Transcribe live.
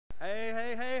Hey,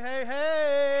 hey, hey, hey,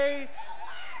 hey.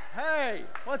 Hey,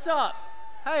 what's up?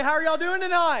 Hey, how are y'all doing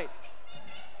tonight?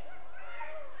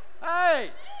 Hey.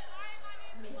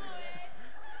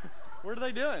 What are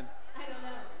they doing? I don't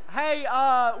know. Hey,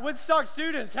 Woodstock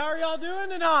students, how are y'all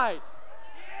doing tonight?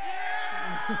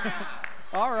 Yeah!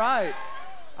 All right.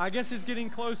 I guess it's getting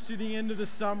close to the end of the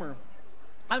summer.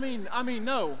 I mean,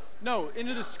 no,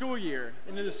 into the school year.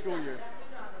 Into the school year. That's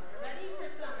the problem. We're ready for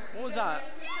summer. What was that?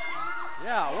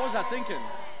 Yeah, what was I thinking?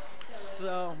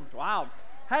 So, wow.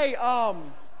 Hey,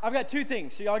 I've got two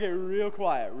things, so y'all get real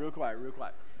quiet.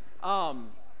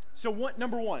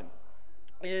 Number one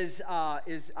is I've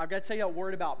got to tell you a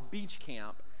word about beach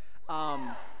camp.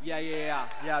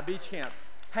 Yeah, beach camp.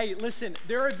 Hey, listen,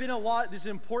 there have been this is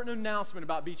an important announcement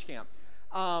about beach camp.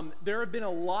 There have been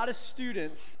a lot of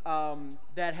students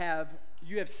that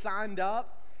you have signed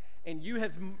up, and you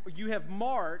have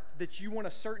marked that you want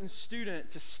a certain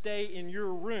student to stay in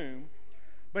your room,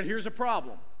 but here's a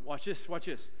problem. Watch this.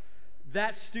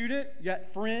 That student,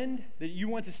 that friend that you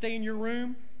want to stay in your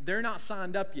room, they're not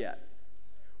signed up yet.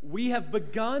 We have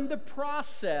begun the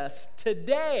process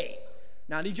today.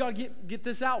 Now, I need y'all to get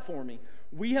this out for me.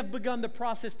 We have begun the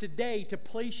process today to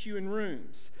place you in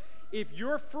rooms. If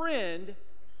your friend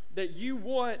that you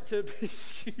want to,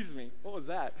 excuse me, what was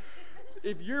that?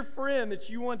 If your friend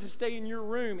that you want to stay in your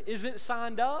room isn't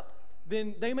signed up,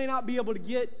 then they may not be able to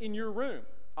get in your room,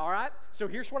 all right? So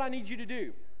here's what I need you to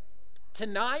do.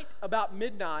 Tonight, about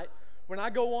midnight, when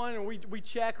I go on and we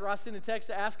check or I send a text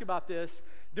to ask about this,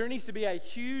 there needs to be a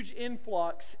huge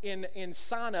influx in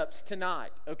sign-ups tonight,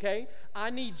 okay?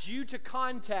 I need you to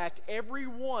contact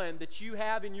everyone that you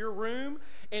have in your room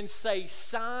and say,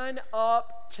 sign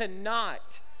up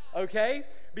tonight, okay?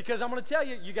 Because I'm going to tell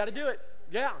you, you got to do it.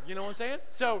 Yeah, you know what I'm saying?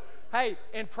 So, hey,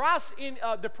 and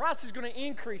the price is going to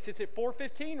increase. It's at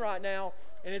 $4.15 right now,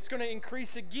 and it's going to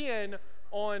increase again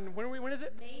on, when is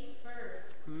it? May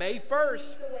 1st. May 1st. 2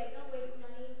 weeks away. Don't waste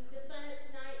money. Just sign up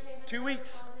tonight. Pay 2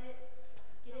 weeks. Deposit,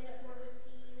 get in at $4.15.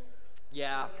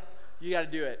 Yeah, you got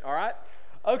to do it, all right?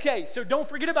 Okay, so don't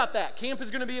forget about that. Camp is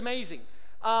going to be amazing.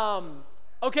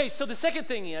 Okay, so the second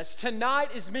thing is,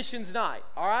 tonight is missions night,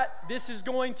 all right? This is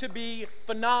going to be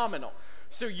phenomenal.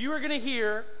 So you are going to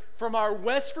hear from our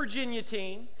West Virginia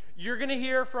team. You're going to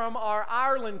hear from our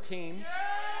Ireland team,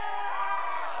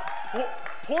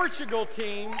 Portugal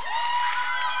team,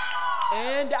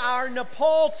 and our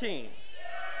Nepal team.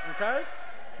 Okay?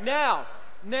 Now,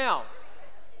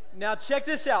 check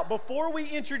this out. Before we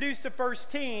introduce the first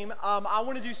team, I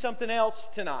want to do something else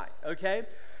tonight. Okay?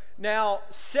 Now,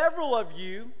 several of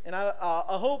you, and I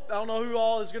don't know who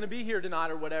all is going to be here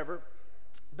tonight or whatever,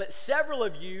 but several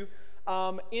of you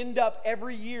end up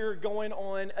every year going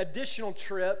on additional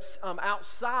trips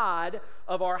outside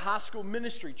of our high school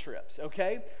ministry trips,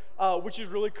 okay? Which is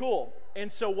really cool.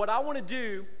 And so what I want to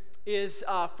do is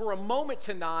for a moment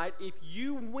tonight, if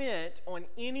you went on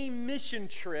any mission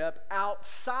trip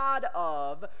outside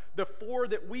of the 4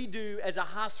 that we do as a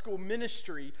high school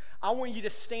ministry, I want you to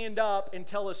stand up and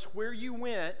tell us where you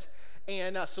went,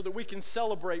 and so that we can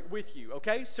celebrate with you,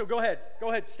 okay? So go ahead,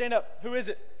 stand up. Who is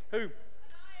it? Who?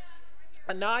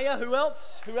 Anaya, who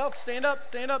else? Stand up.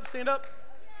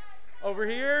 Over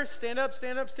here, stand up.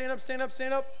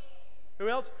 Who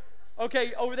else?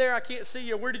 Okay, over there, I can't see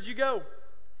you. Where did you go?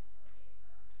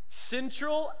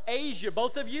 Central Asia,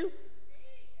 both of you?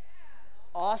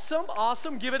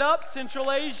 Awesome. Give it up,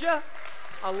 Central Asia.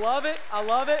 I love it.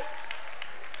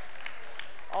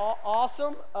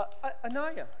 Awesome.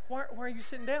 Anaya, why are you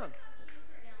sitting down?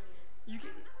 You can,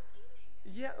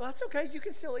 yeah, well, that's okay. You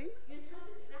can still eat. You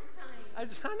interrupted snack time.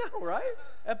 I know, right?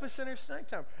 Epicenter snack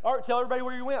time. All right, tell everybody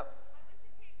where you went.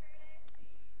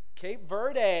 Cape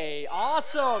Verde.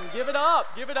 Awesome. Give it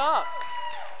up.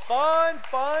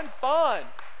 Fun.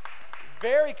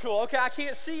 Very cool. Okay, I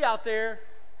can't see out there.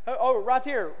 Oh, right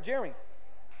here, Jeremy.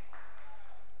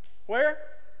 Where?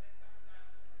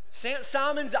 St.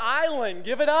 Simon's Island.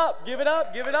 Give it up.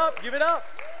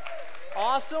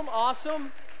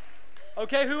 Awesome.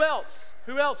 Okay, who else?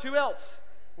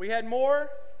 We had more.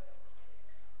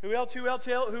 Who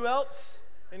else?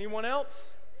 Anyone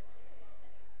else?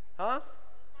 Huh?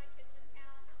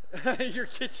 Your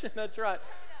kitchen, that's right.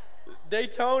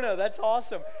 Daytona, that's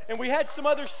awesome. And we had some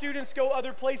other students go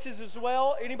other places as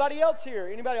well. Anybody else here?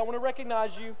 Anybody? I want to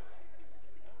recognize you.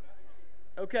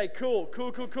 Okay, cool.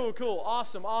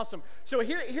 Awesome. So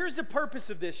here's the purpose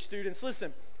of this, students.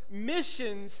 Listen,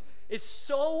 missions is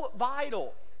so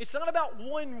vital. It's not about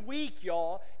 1 week,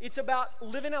 y'all. It's about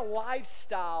living a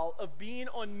lifestyle of being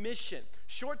on mission.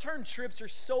 Short-term trips are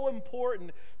so important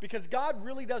because God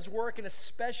really does work in a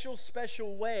special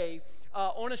way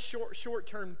on a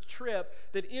short-term trip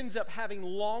that ends up having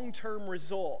long-term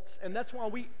results. And that's why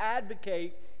we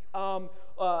advocate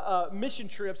mission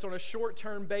trips on a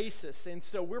short-term basis. And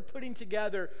so we're putting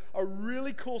together a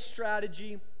really cool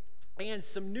strategy and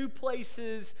some new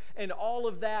places and all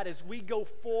of that as we go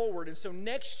forward. And so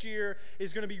next year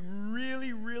is going to be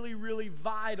really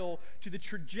vital to the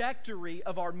trajectory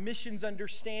of our missions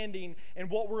understanding and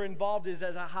what we're involved as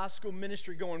a high school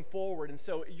ministry going forward. And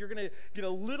so you're going to get a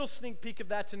little sneak peek of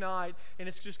that tonight, and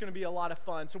it's just going to be a lot of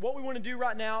fun. So what we want to do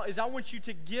right now is I want you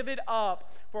to give it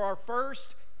up for our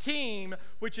first team,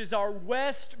 which is our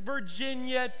West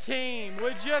Virginia team.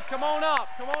 Would you? Come on up,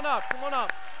 come on up, come on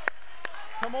up.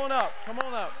 Come on up, come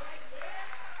on up.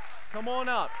 Come on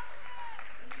up.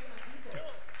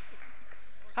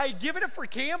 Hey, give it up for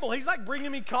Campbell. He's like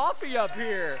bringing me coffee up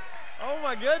here. Oh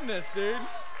my goodness, dude.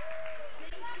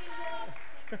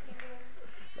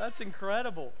 That's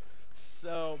incredible.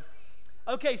 So,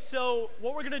 okay, so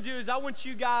what we're going to do is I want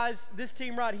you guys, this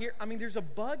team right here, I mean, there's a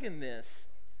bug in this.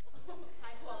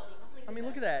 I mean,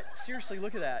 look at that. Seriously,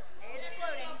 look at that. It's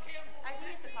floating. I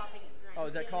think it's a coffee green. Oh,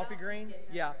 is that coffee green?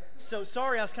 Yeah. So,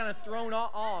 sorry, I was kind of thrown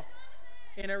off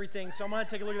and everything, so I'm going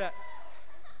to take a look at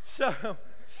that.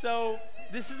 So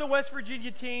this is the West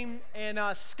Virginia team, and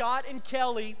Scott and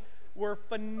Kelly were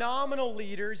phenomenal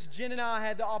leaders. Jen and I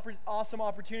had the awesome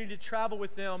opportunity to travel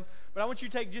with them, but I want you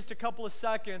to take just a couple of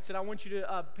seconds, and I want you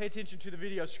to pay attention to the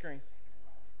video screen.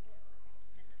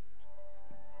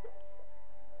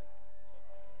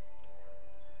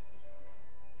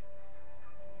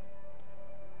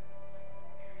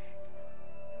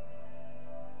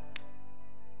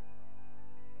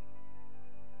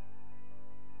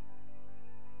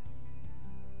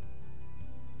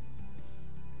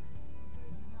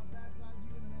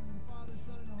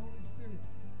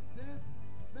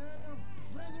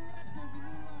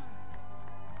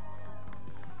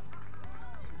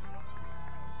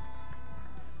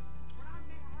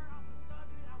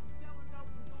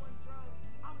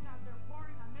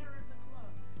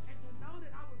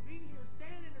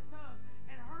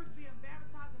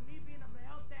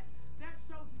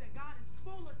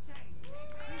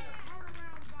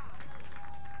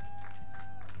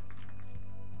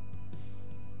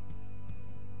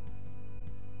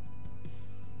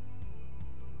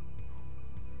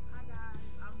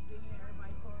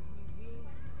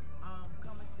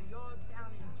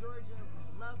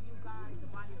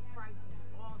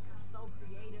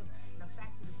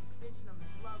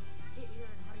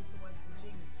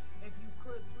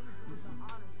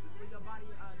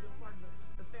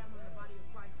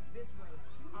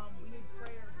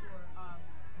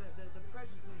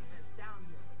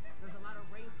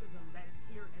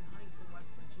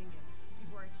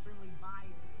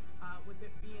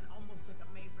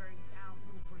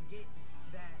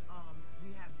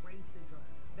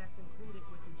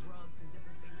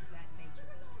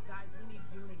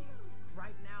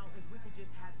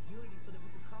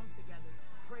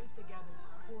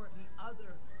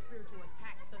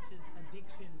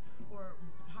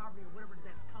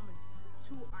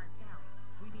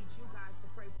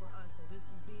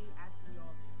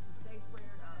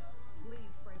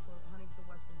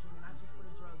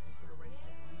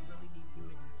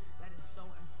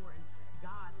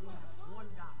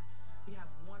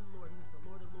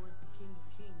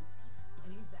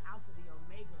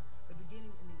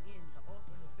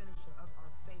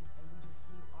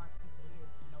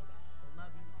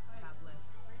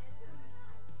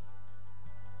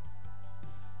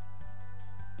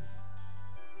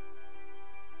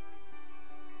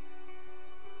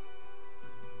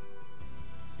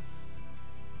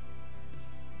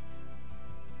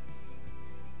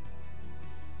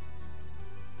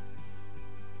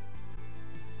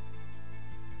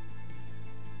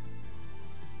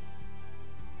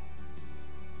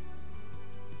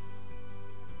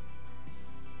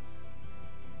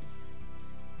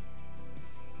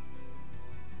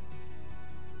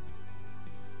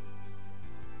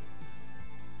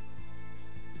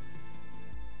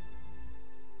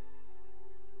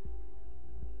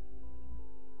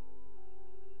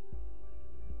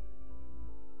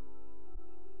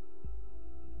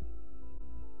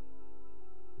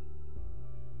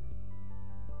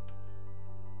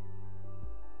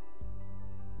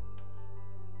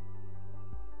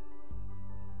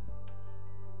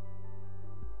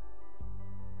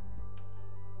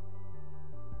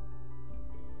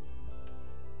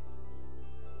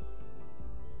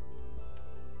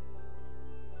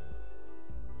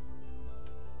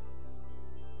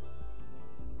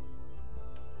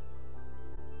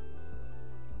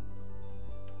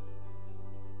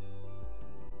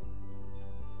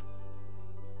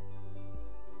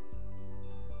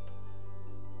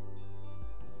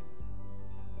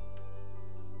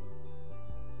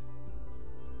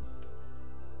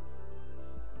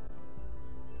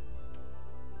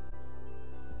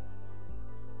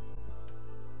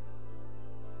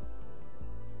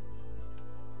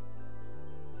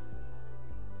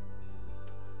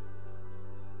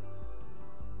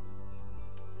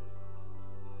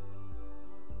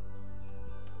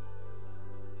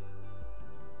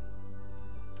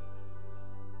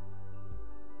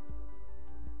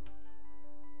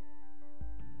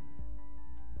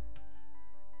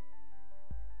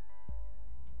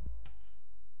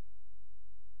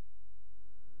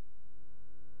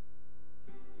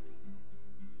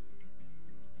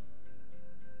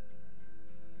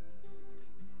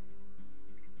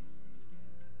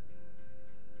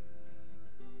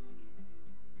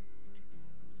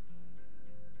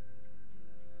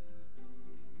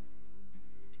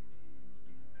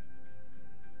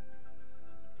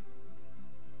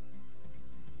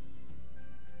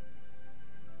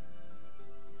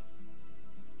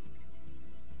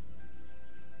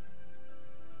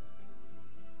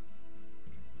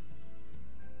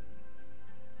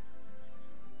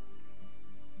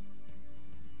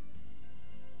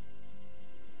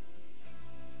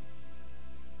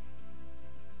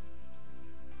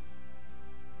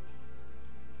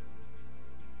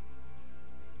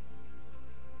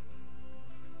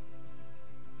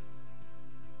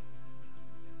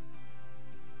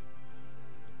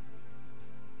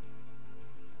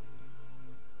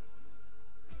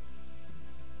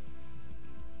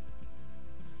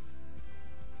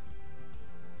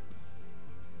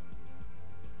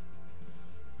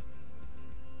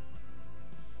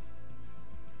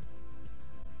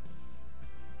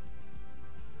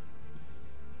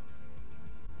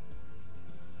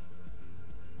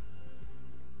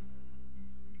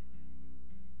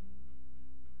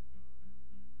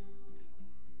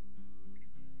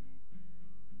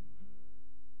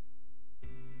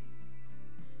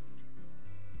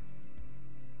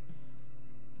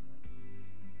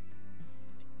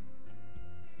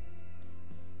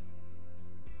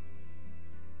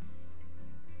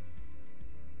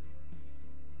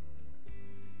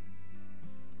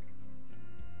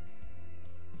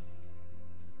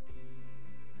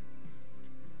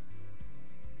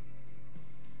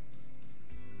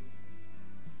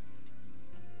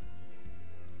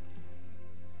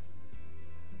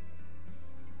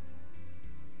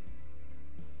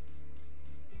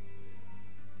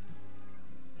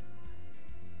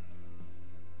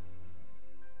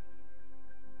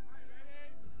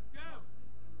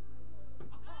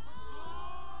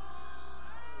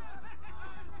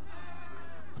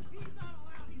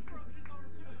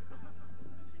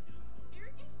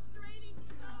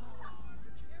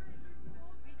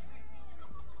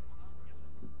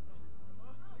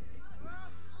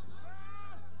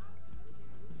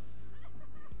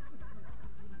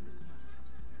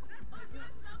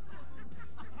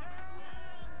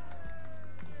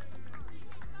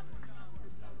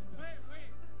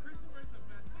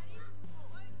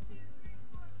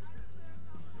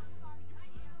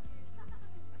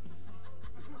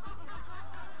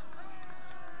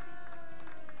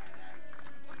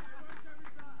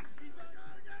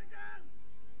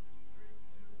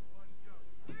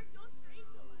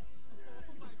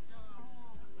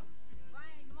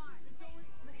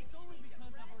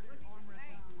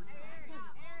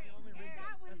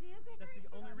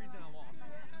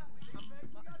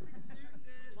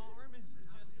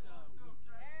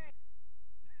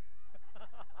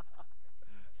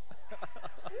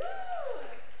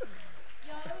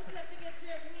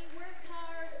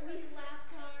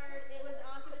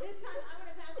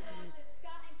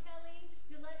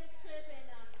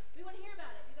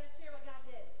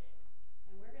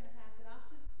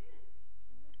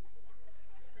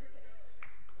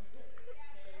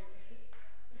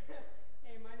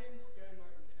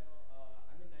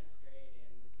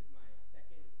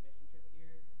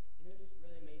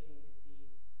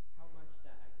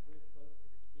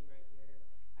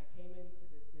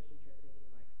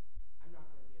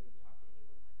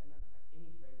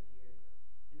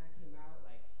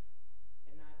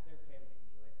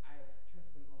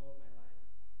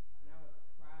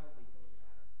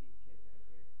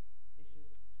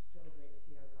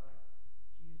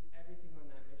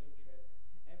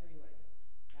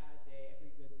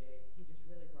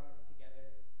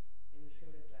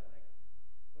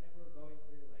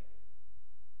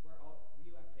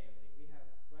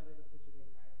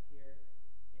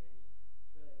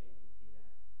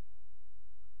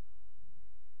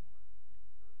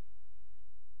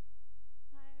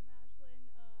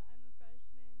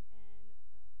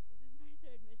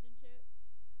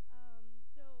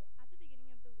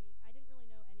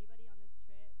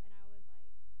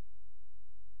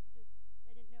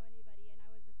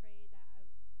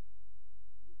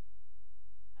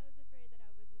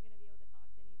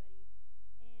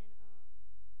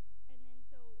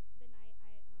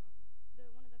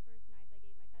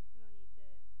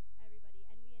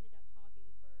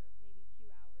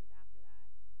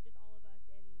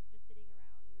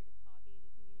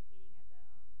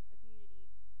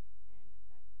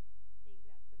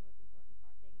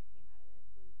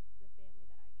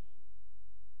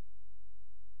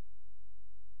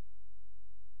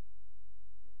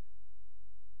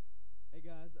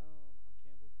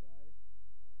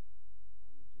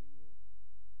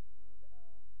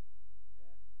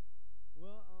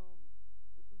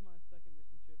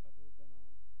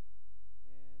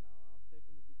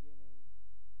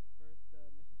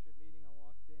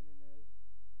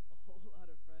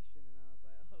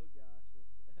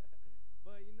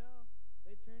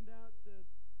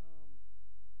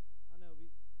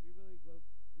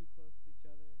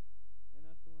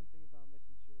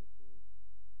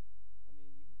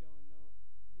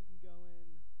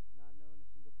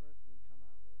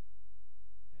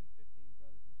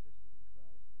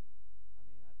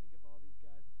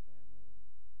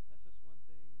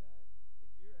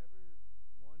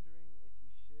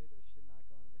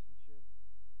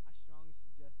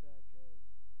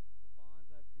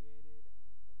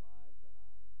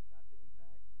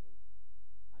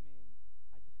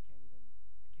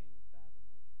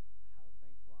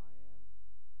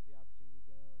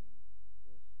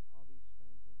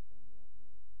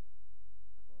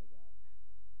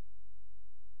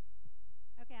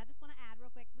 I just want to add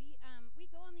real quick. We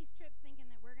go on these trips thinking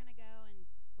that we're going to go and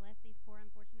bless these poor,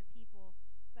 unfortunate people,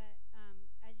 but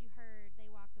as you heard, they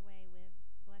walked away with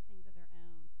blessings of their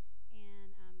own.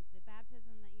 And the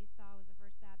baptism that you saw was the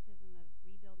first baptism of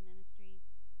Rebuild Ministry,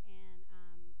 and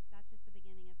that's just the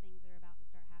beginning of things that are about to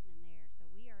start happening there. So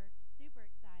we are super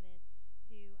excited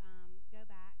to go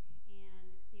back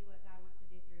and see what God wants to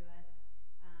do through us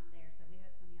there. So we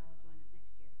hope some of y'all will join us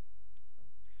next year.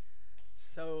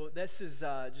 So this is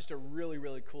just a really,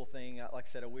 really cool thing. Like I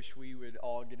said, I wish we would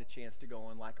all get a chance to go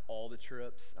on like all the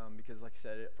trips because like I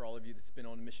said, for all of you that's been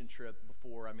on a mission trip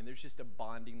before, I mean, there's just a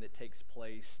bonding that takes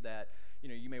place that, you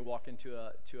know, you may walk into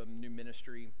a new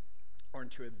ministry or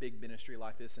into a big ministry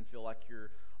like this and feel like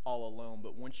you're all alone.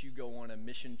 But once you go on a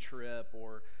mission trip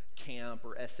or camp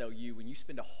or SLU, when you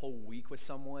spend a whole week with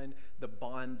someone, the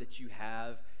bond that you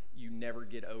have, you never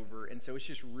get over. And so it's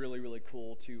just really, really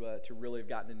cool to really have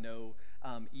gotten to know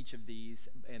each of these.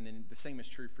 And then the same is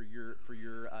true for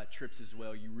your trips as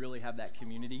well. You really have that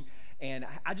community. And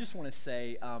I just want to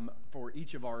say for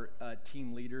each of our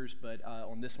team leaders, but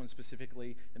on this one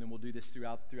specifically, and then we'll do this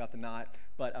throughout the night,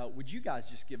 but would you guys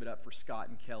just give it up for Scott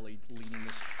and Kelly leading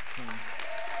this team?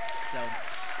 So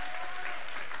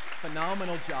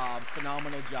phenomenal job.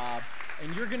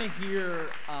 And you're going to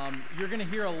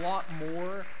hear a lot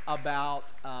more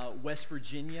about West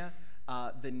Virginia,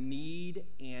 the need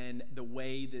and the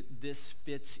way that this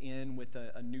fits in with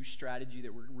a new strategy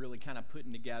that we're really kind of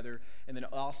putting together. And then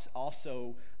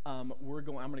also we're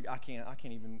going.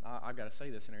 I've got to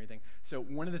say this and everything. So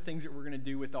one of the things that we're going to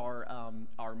do with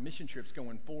our mission trips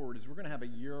going forward is we're going to have a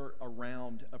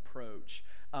year-around approach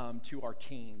to our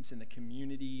teams and the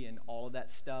community and all of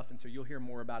that stuff. And so you'll hear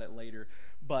more about it later.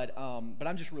 But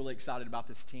I'm just really excited about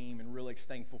this team and really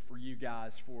thankful for you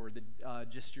guys for the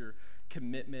just your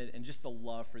commitment and just the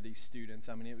love for these students.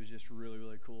 I mean, it was just really,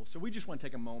 really cool. So we just want to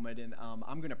take a moment and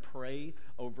I'm going to pray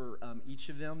over each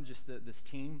of them, just this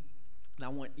team. And I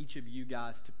want each of you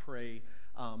guys to pray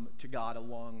to God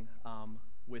along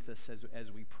with us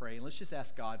as we pray. And let's just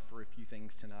ask God for a few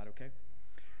things tonight, okay?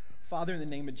 Father, in the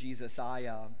name of Jesus, I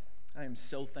am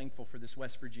so thankful for this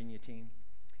West Virginia team.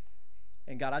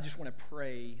 And God, I just want to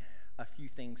pray a few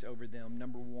things over them.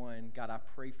 Number one, God, I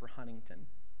pray for Huntington.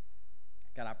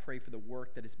 God, I pray for the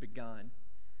work that has begun.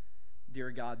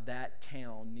 Dear God, that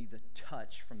town needs a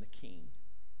touch from the King.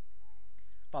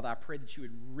 Father, I pray that you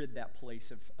would rid that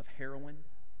place of heroin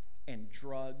and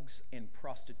drugs and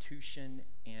prostitution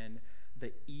and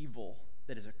the evil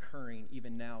that is occurring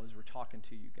even now as we're talking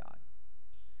to you, God.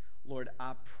 Lord,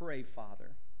 I pray,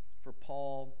 Father, for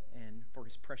Paul and for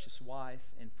his precious wife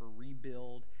and for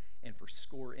Rebuild and for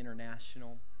SCORE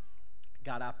International.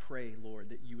 God, I pray, Lord,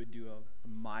 that you would do a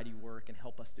mighty work and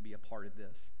help us to be a part of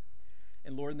this.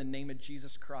 And Lord, in the name of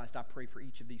Jesus Christ, I pray for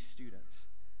each of these students.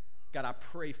 God, I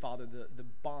pray, Father, the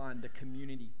bond, the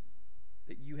community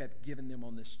that you have given them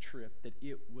on this trip, that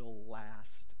it will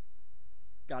last.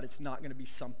 God, it's not going to be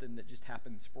something that just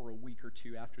happens for a week or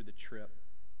two after the trip,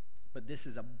 but this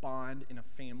is a bond in a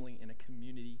family, in a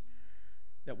community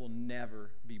that will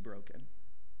never be broken.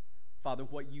 Father,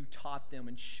 what you taught them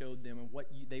and showed them and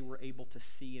what they were able to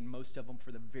see, and most of them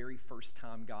for the very first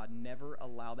time, God, never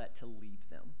allow that to leave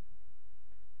them.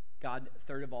 God,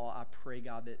 third of all, I pray,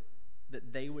 God,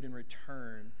 that they would in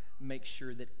return make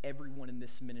sure that everyone in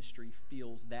this ministry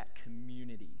feels that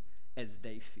community as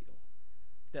they feel.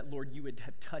 That, Lord, you would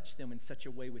have touched them in such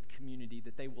a way with community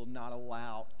that they will not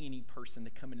allow any person to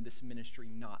come into this ministry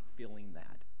not feeling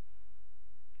that.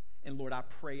 And Lord, I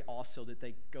pray also that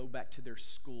they go back to their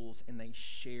schools and they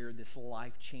share this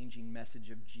life-changing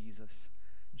message of Jesus,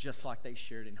 just like they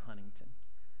shared in Huntington.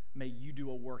 May you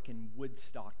do a work in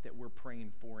Woodstock that we're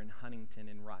praying for in Huntington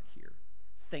and right here.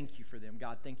 Thank you for them.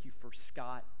 God, thank you for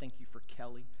Scott. Thank you for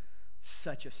Kelly.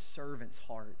 Such a servant's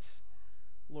hearts.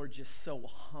 Lord, just so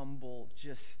humble,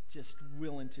 just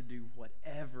willing to do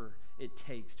whatever it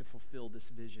takes to fulfill this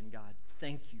vision, God.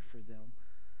 Thank you for them.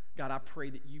 God, I pray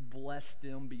that you bless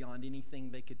them beyond anything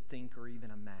they could think or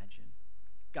even imagine.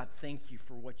 God, thank you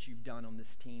for what you've done on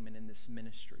this team and in this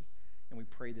ministry. And we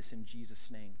pray this in Jesus'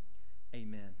 name.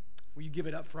 Amen. Will you give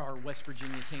it up for our West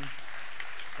Virginia team?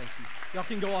 Thank you. Y'all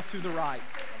can go off to the right.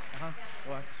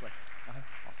 Go out this way.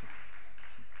 Awesome.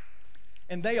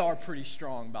 And they are pretty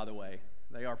strong, by the way.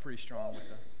 They are pretty strong with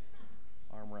the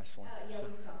arm wrestling. Yeah,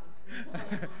 we saw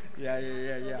them.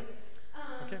 Yeah.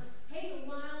 Okay. Hey,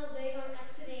 while they are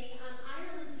exiting,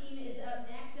 Ireland team is up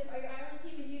next. If your Ireland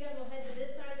team, if you guys will head to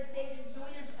this side of the stage and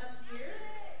join us up here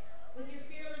with your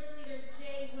fearless leader,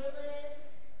 Jay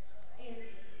Willis and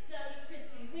Doug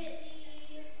Christy Whitney.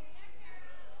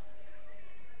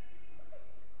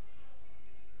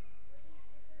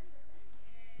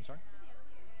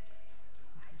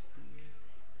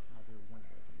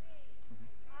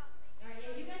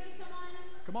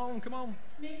 Come on, come on.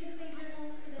 Make the stage your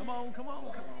home for the Come on, next come on,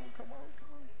 come on, come on,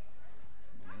 come on.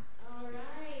 All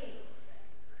right.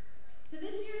 So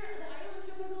this year, the Ireland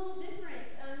trip was a little different.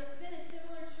 It's been a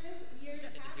similar trip years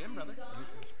past gym, brother. gone.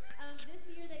 This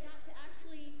year, they got to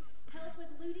actually help with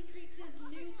Ludi Creech's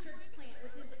new church plant,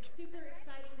 which is super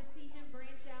exciting to see him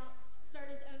branch out,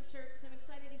 start his own church. So I'm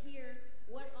excited to hear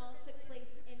what all took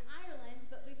place in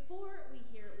Ireland. But before we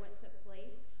hear what took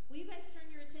place, will you guys turn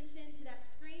your attention to that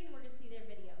screen? We're going to see their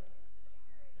video.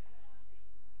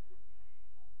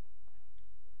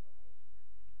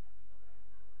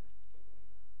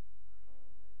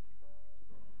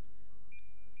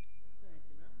 Thank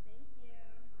you, ma'am. Thank you.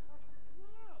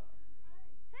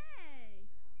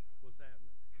 Hey! What's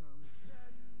happening? Come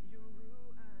set your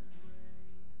rule and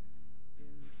reign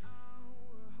in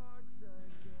our hearts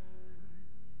again.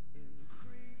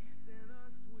 Increase in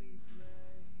us, we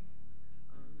pray.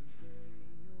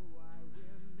 Unveil why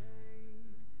we're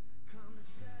made. Come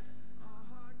set our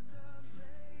hearts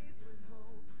ablaze with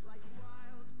hope, like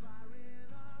wildfire in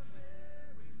our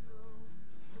very souls.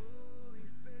 Holy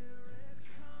Spirit,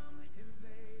 come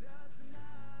invade us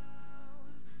now.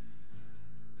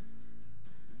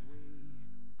 We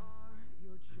are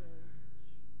your church.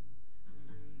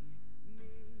 We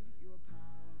need your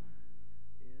power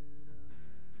in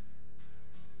us.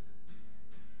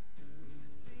 We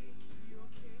seek your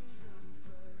kingdom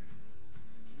first.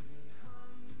 We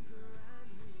hunger and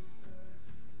we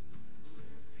thirst.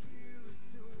 Refuse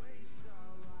to waste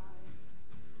our lives.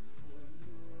 For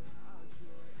you're our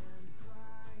joy and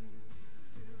prize.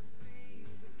 To see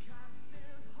the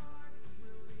captive hearts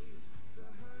released, the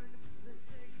hurt, the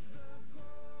sick, the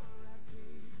poor at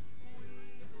peace.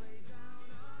 We lay down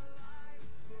our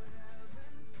lives for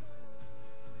heaven's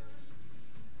cause.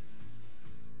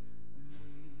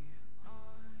 We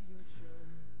are your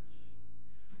church.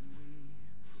 We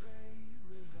pray,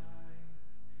 revive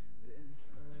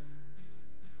this earth.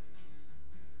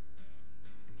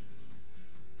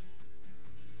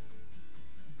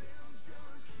 Build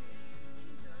your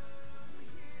kingdom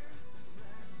here.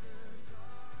 Let the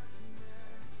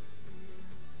darkness fear.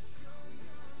 Show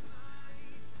your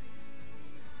mighty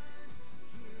hand.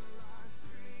 Heal our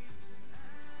streets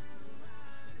and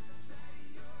land. Set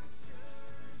your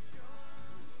church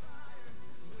on fire.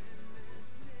 Win this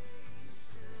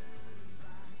nation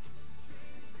back.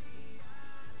 Change the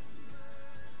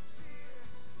atmosphere.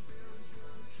 Build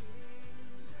your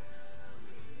kingdom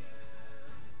here.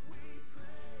 We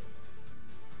pray.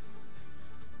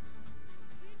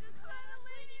 We just led a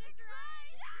lady to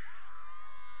Christ!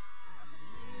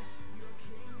 Unleash your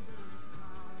kingdom's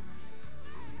power,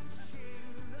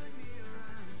 reaching the near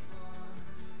and far.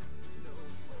 No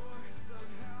force of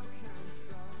hell can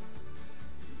stop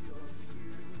your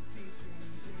beauty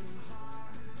changing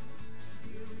hearts.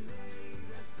 You made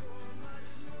us for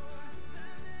much more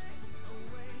than this.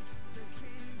 Awake the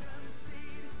kingdom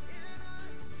seed in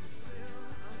us. Fill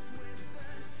us with the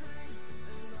strength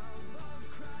and love of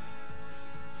Christ.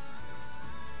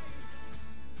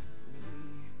 We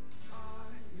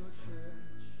are your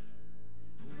church.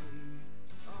 We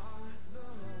are the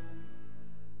home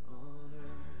on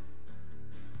earth.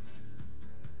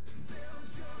 Build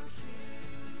your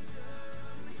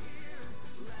kingdom here.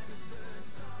 Let the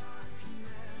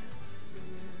darkness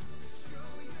fear.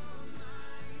 Show your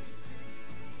mighty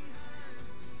hand.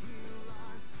 Heal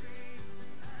our streets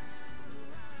and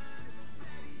land.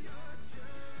 Set your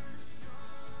church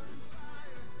on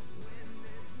fire. Win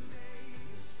this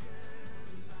nation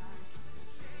back.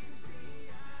 Change the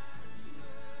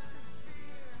atmosphere.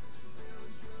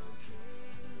 Build your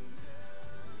kingdom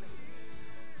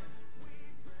here. We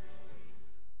pray.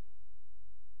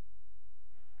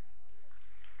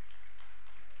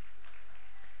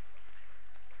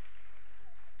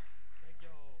 Thank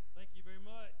y'all. Thank you very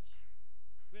much.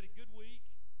 We had a good week.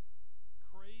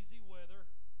 Crazy weather.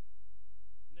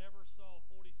 Never saw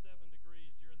 47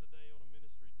 degrees during the day on a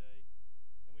ministry day.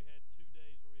 And we had 2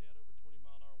 days where we had over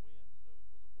 20-mile-an-hour winds, so it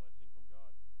was a blessing from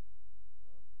God.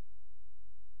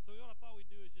 So what I thought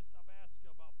we'd do is I've asked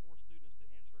about 4 students to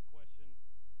answer a question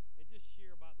and just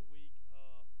share about the week.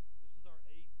 This was our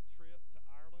 8th trip to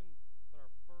Ireland, but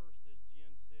our first, as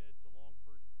Jen said, to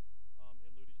Longford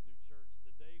and Ludi's new church.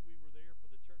 The day we were there for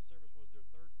the church service was their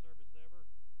 3rd service ever,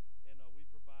 and we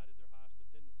provided their highest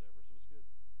attendance ever, so it was good.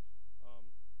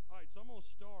 All right, so I'm going to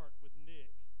start with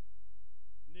Nick.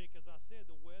 Nick, as I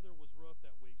said, the weather was rough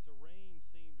that week, so rain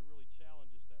seemed to really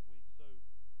challenge us that week. So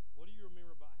what do you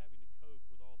remember about having to cope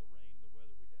with all the rain and the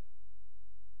weather we had?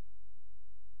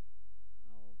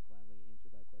 I'll gladly answer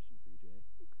that question for you, Jay.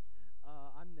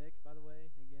 I'm Nick, by the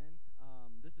way, again.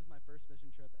 This is my first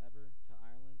mission trip ever to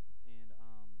Ireland, and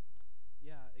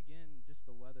yeah, again, just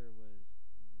the weather was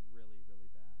really, really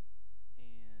bad.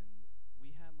 And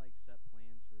we had like set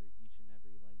plans for each and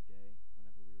every like day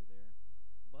whenever we were there.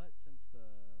 But since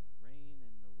the rain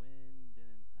and the wind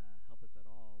didn't help us at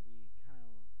all, we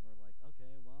kind of were like,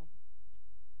 okay, well,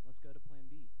 let's go to plan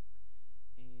B.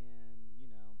 And, you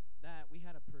know, that we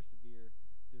had to persevere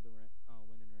through the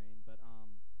wind and rain. But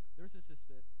there was this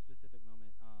specific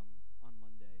moment on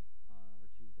Monday or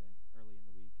Tuesday, early in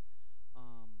the week,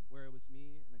 where it was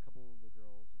me and a couple of the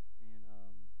girls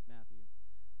and Matthew.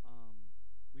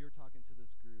 We were talking to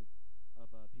this group of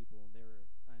people, and they were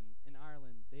in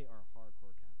Ireland. They are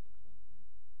hardcore Catholics, by the way.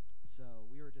 So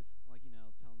we were just like, you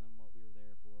know, telling them what we were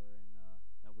there for, and that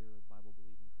we were Bible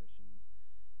believing Christians.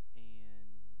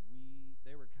 And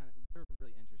they were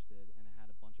really interested and had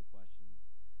a bunch of questions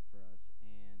for us.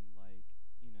 And like,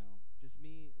 you know, just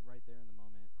me right there in the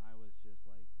moment, I was just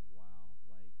like, wow,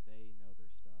 like they know their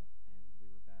stuff. And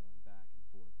we were battling back and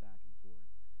forth.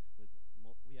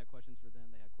 We had questions for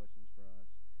them, they had questions for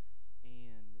us.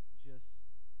 And just,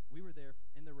 we were there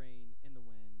in the rain, in the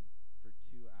wind for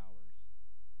 2 hours,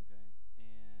 okay?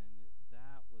 And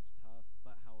that was tough,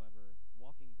 but however,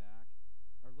 looking back,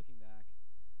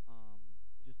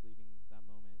 just leaving that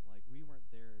moment, like we weren't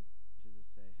there to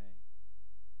just say, hey,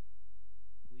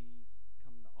 please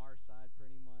come to our side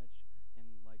pretty much,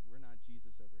 and like we're not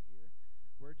Jesus over here.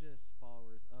 We're just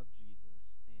followers of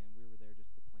Jesus, and we were there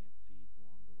just to plant seeds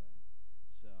along the way.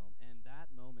 So, and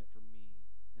that moment for me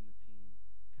and the team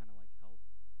kind of like helped,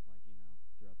 like, you know,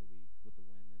 throughout the week with the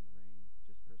wind and the rain,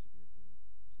 just persevere through it.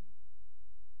 So.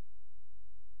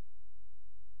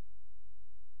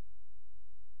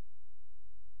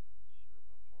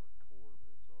 Not sure about hardcore,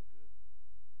 but it's all good.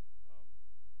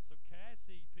 So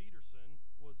Cassie Peterson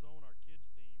was on our kids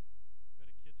team. We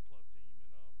had a kids club team,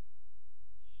 and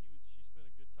she spent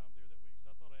a good time there that week.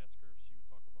 So I thought I'd ask her if she would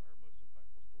talk about her most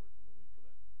impactful story from the week for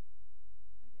that.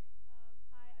 Okay.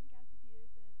 Hi, I'm Cassie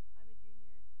Peterson. I'm a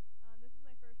junior. This is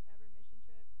my first ever mission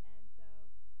trip, and so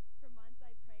for months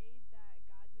I prayed that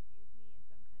God would use me in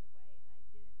some kind of way, and I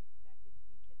didn't expect it to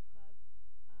be Kids Club.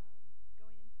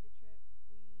 Going into the trip,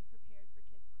 we prepared for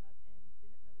Kids Club and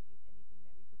didn't really use anything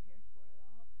that we prepared for at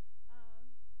all.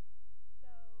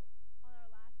 So on our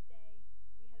last day,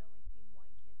 we had only seen one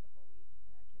kid the whole week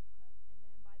in our Kids Club, and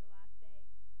then by the last day,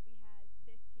 we had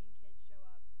 15 kids show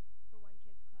up for one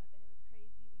Kids Club.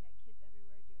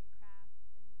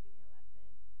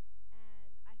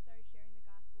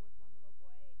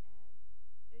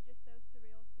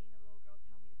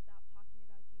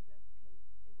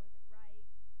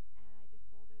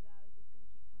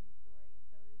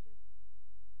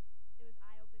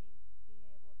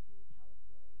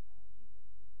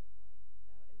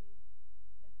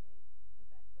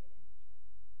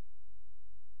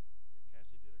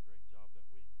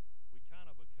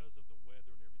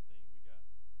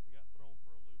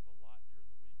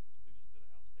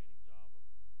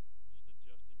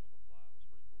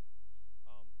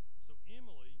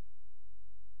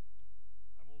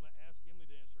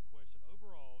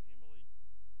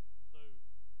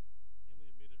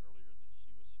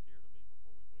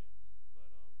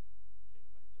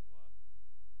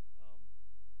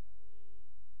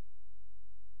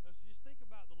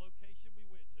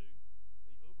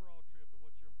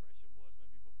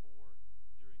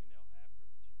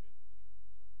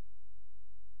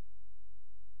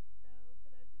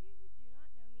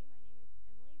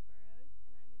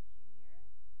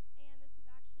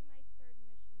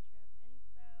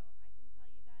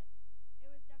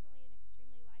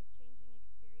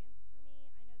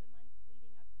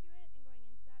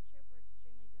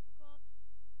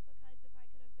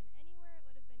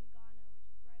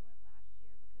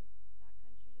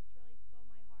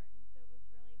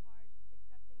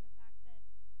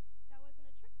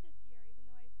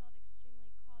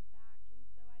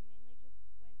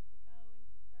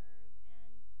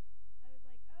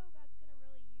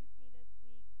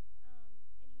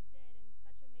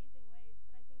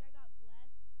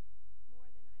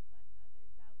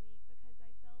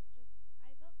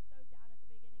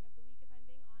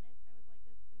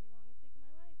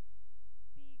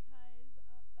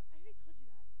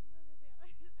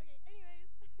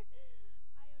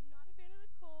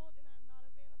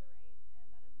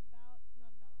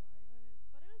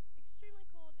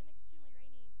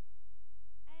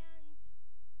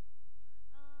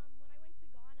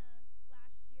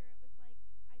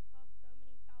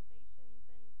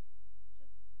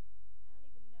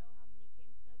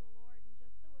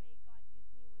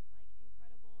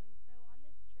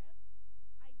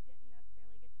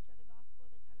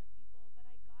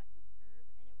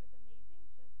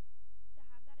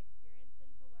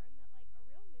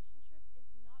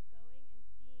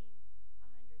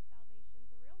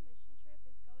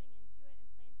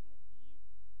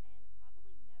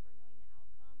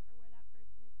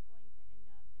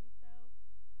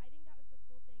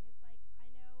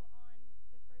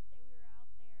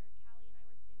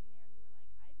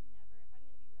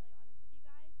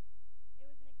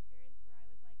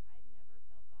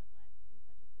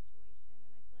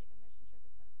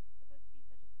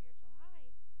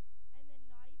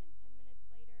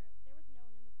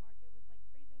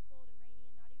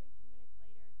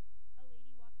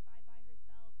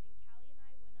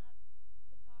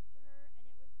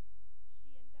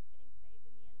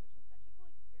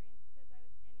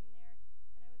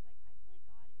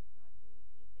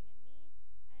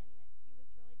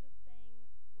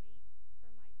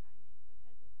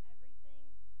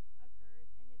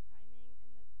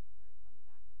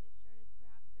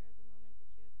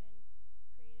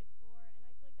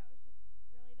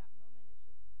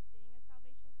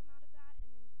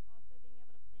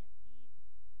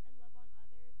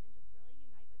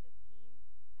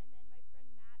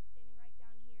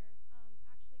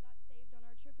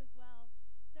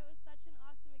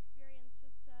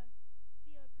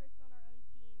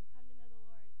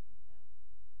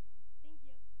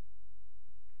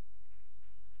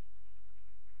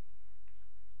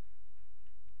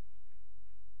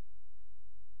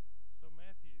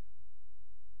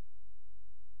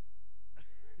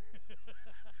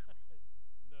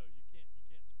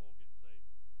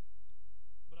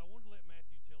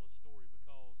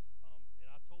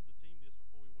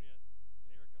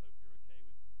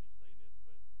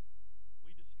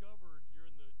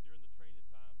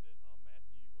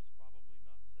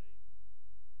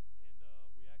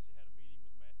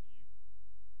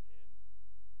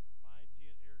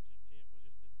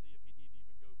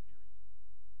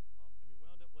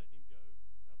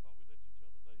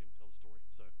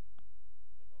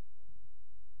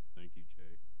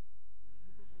 Jay.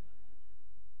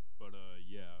 But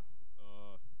yeah,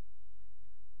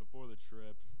 before the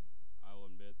trip, I'll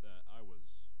admit that I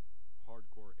was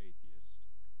hardcore atheist.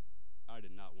 I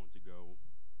did not want to go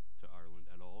to Ireland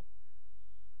at all,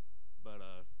 but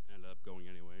ended up going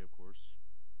anyway, of course.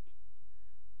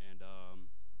 And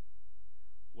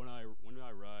when I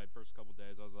arrived, first couple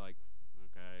days, I was like,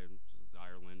 okay, this is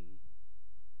Ireland.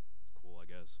 It's cool, I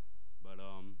guess. But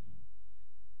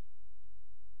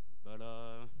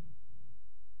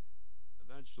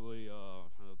eventually, I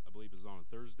believe it was on a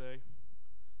Thursday.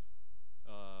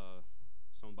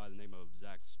 Someone by the name of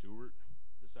Zach Stewart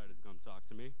decided to come talk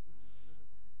to me.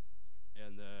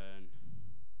 And then,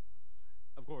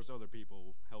 of course, other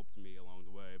people helped me along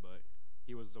the way, but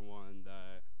he was the one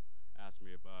that asked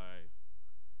me if I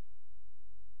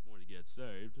wanted to get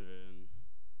saved, and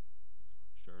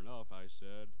sure enough, I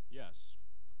said yes.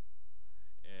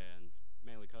 And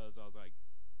mainly because I was like,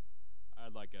 I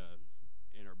had like a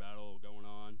inner battle going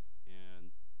on,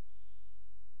 and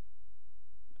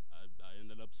I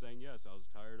ended up saying yes. I was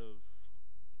tired of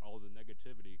all the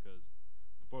negativity, because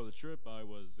before the trip, I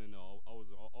was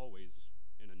always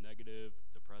in a negative,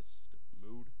 depressed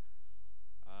mood.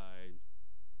 I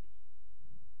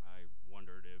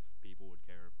wondered if people would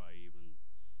care if I even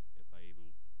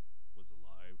was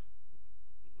alive.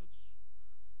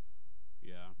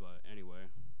 But anyway,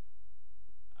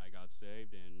 I got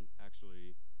saved, and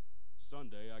actually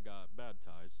Sunday I got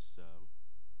baptized, so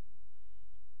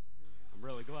I'm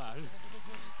really glad.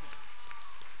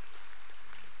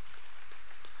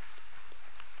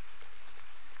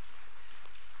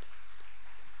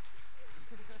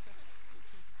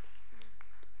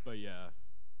 But yeah,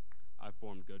 I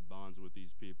formed good bonds with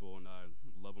these people, and I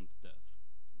love them to death.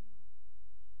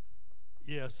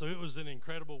 Yeah, so it was an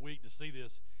incredible week to see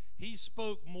this. He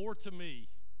spoke more to me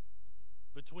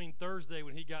between Thursday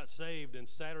when he got saved and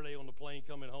Saturday on the plane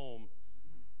coming home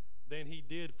than he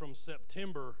did from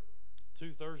September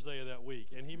to Thursday of that week.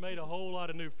 And he made a whole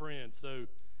lot of new friends, so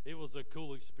it was a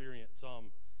cool experience.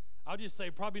 I'll just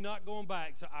say probably not going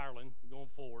back to Ireland going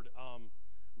forward.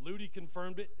 Ludi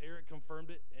confirmed it, Eric confirmed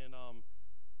it, and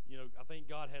I think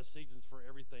God has seasons for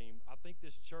everything. I think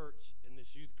this church and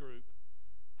this youth group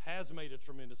has made a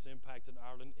tremendous impact in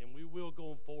Ireland, and we will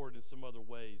going forward in some other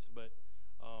ways. But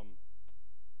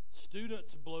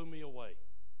students blow me away.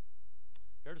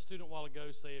 I heard a student a while ago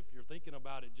say, if you're thinking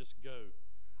about it, just go.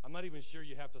 I'm not even sure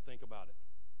you have to think about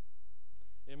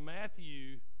it. In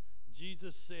Matthew,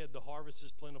 Jesus said the harvest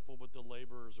is plentiful, but the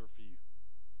laborers are few.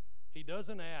 He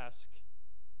doesn't ask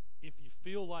if you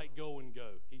feel like going,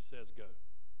 go. He says go.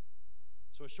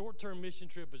 So a short-term mission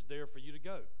trip is there for you to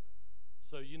go.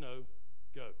 So,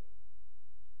 go.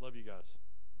 Love you guys.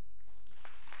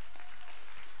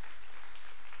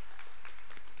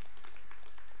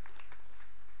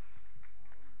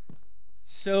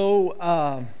 So,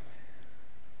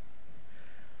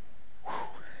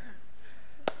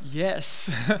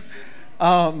 yes.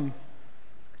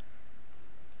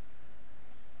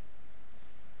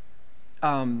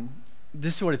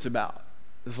 This is what it's about.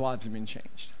 His lives have been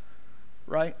changed,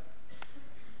 right?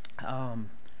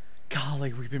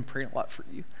 Golly, we've been praying a lot for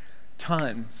you.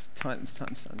 Tons.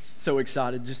 So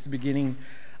excited. Just the beginning.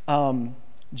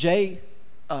 Jay,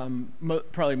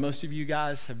 probably most of you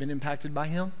guys have been impacted by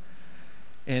him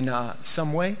in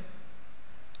some way.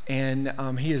 And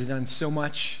he has done so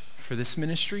much for this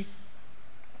ministry.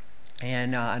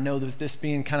 And I know this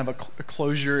being kind of a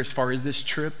closure as far as this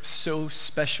trip, so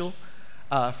special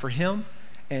for him.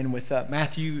 And with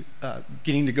Matthew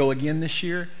getting to go again this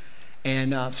year.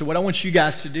 And so what I want you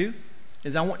guys to do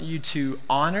is I want you to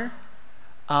honor.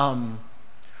 Oh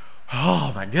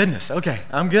my goodness. Okay,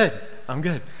 I'm good.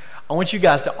 I want you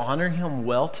guys to honor him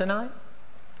well tonight.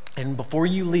 And before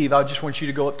you leave, I just want you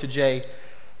to go up to Jay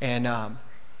and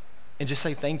just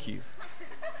say thank you.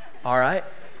 All right?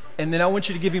 And then I want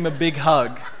you to give him a big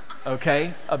hug.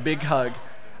 Okay? A big hug.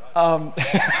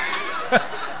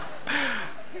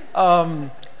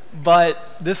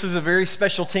 But this was a very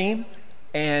special team,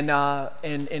 and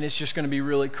it's just going to be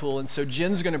really cool. And so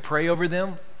Jen's going to pray over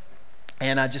them,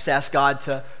 and I just ask God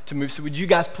to move. So would you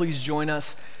guys please join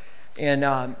us in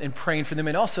praying for them,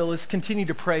 and also let's continue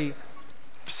to pray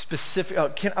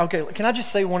specific. Can I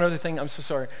just say one other thing? I'm so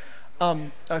sorry.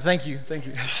 Thank you.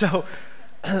 So,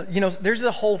 there's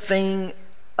a whole thing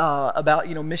about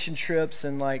mission trips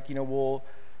and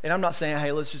and I'm not saying,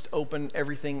 hey, let's just open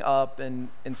everything up and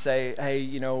say, hey,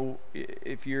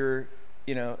 if you're,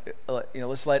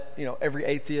 let's let, every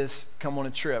atheist come on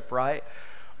a trip, right?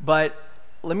 But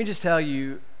let me just tell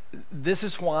you, this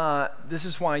is why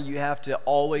you have to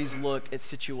always look at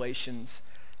situations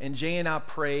And Jay and I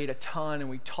prayed a ton, and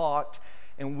we talked,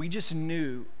 and we just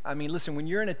knew. I mean, listen, when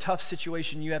you're in a tough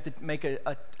situation, you have to make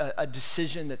a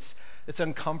decision that's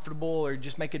uncomfortable, or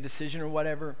just make a decision or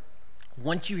whatever.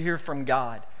 Once you hear from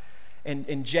God,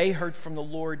 and Jay heard from the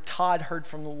Lord, Todd heard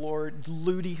from the Lord,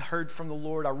 Ludi heard from the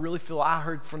Lord, I really feel I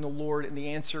heard from the Lord, and the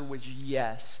answer was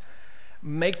yes.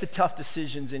 Make the tough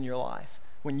decisions in your life.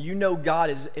 When you know God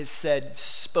has said,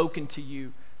 spoken to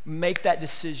you, make that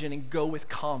decision and go with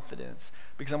confidence.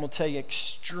 Because I'm going to tell you,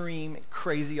 extreme,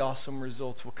 crazy, awesome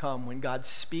results will come when God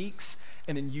speaks,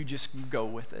 and then you just go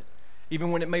with it.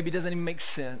 Even when it maybe doesn't even make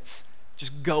sense,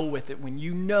 just go with it when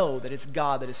you know that it's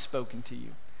God that has spoken to you.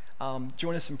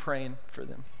 Join us in praying for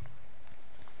them.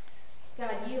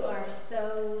 God, you are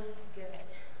so good.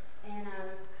 And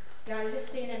God, I just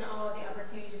stand in awe of the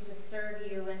opportunity just to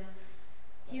serve you, and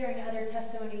hearing other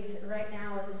testimonies right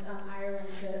now of this Ireland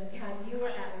trip. God, you are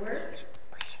at work.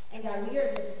 And God, we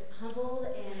are just humbled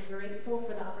and grateful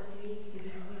for the opportunity to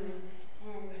be used.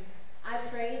 And I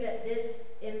pray that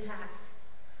this impact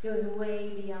goes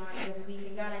way beyond this week.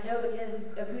 And God, I know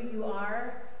because of who you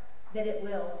are that it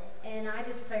will. And I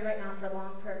just pray right now for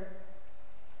Longford.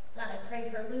 God, I pray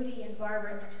for Ludi and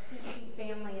Barbara and their sweet, sweet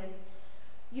family as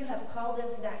you have called them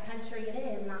to that country, and it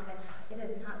has not been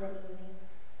easy.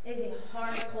 It is a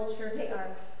hard culture. They are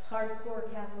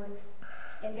hardcore Catholics.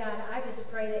 And God, I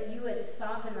just pray that you would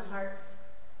soften the hearts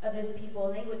of those people,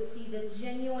 and they would see the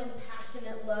genuine,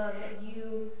 passionate love that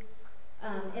you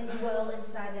indwell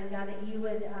inside them, God, that you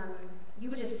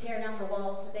would just tear down the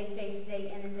walls that they face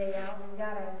day in and day out. And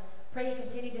God, I pray you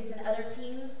continue to send other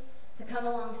teams to come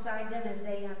alongside them as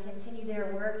they continue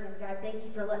their work. And God, thank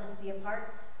you for letting us be a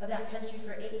part of that country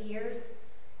for 8 years.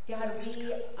 God,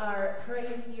 we are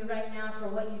praising you right now for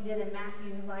what you did in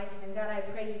Matthew's life. And God, I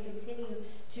pray you continue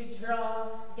to draw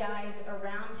guys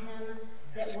around him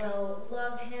that will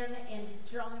love him and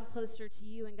draw him closer to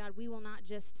you. And God, we will not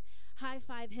just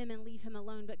high-five him and leave him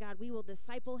alone, but God, we will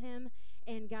disciple him.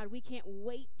 And God, we can't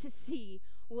wait to see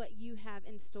what you have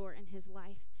in store in his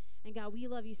life. And God, we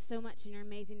love you so much. In your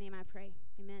amazing name I pray.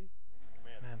 Amen.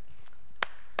 Amen.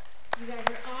 You guys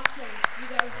are awesome. You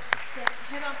guys can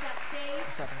head off that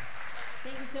stage.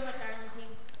 Thank you so much, Ireland team.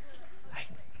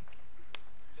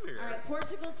 All right,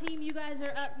 Portugal team, you guys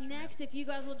are up next. If you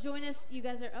guys will join us, you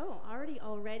guys are,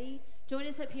 already. Join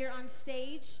us up here on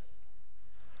stage.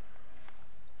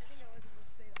 I think I wasn't supposed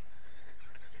to say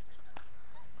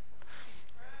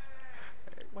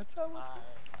that. Hey, what's up?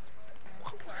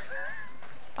 Sorry.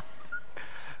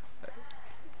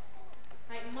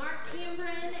 All right, Mark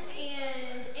Cameron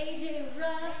and AJ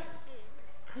Ruff.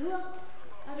 Who else?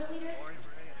 Other leader?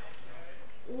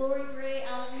 Lori Gray,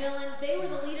 Alan Millen. They were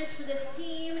the leaders for this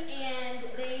team, and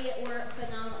they were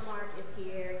phenomenal. Mark is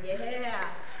here. Yeah.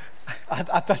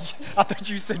 I thought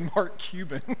you said Mark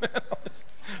Cuban.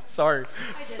 Sorry.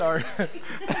 Mark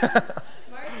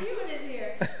Cuban is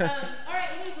here. All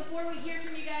right, hey, before we hear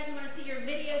from you guys, we want to see your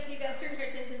video, so you guys turn your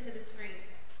attention to the screen.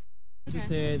 To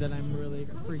say that I'm really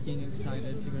freaking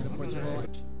excited to go to Portugal.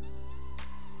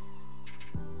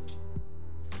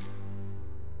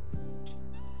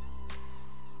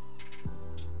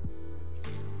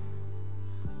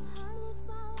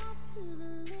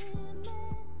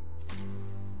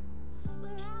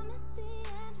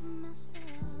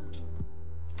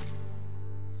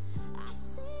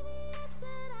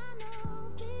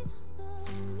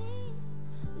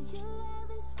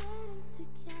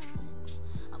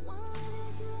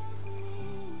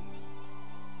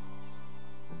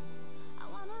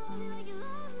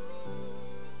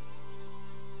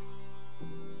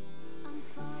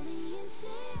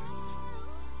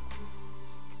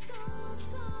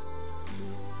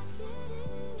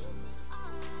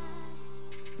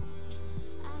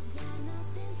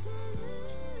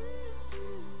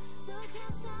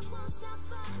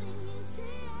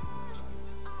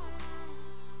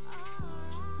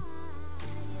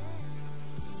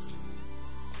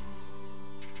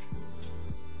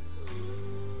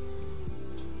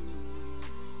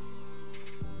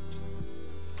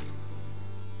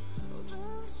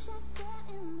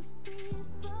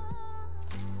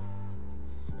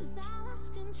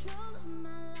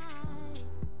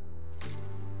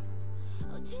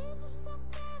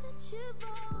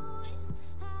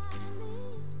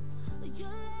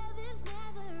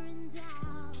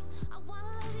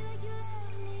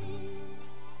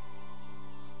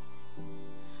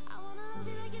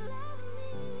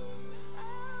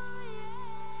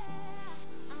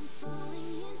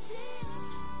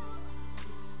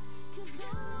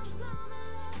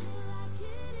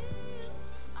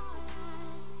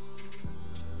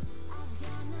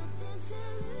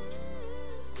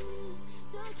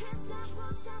 Can't stop,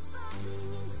 won't stop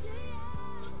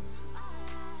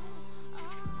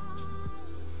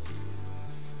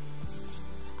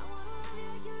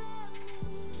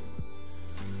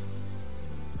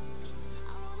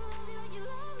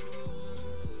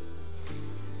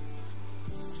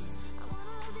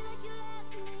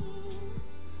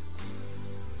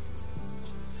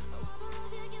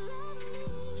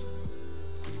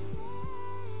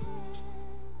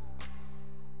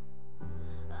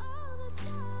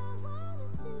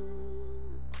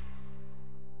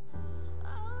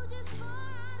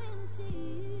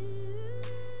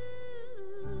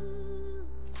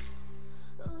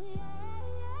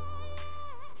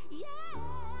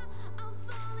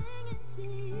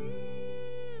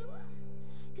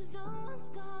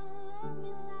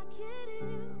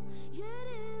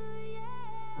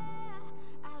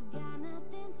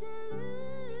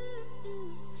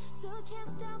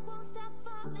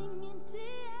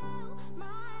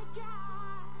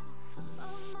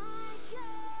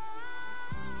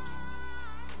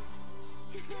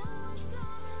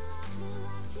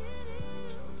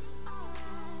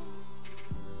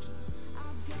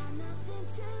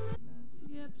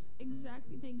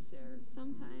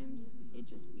it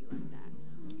just be like that.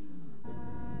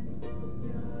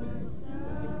 You're so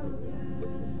good.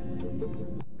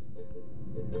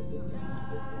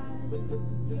 God,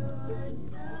 you're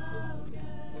so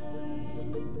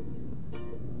good.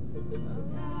 Oh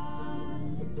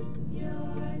God,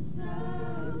 you're so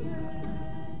good.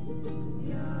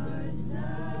 You're so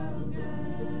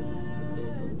good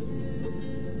to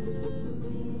me.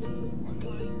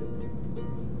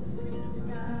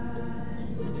 God,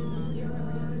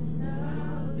 you're so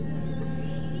good.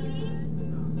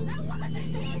 That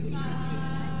wasn't it.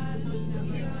 God,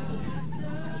 you're so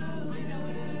good.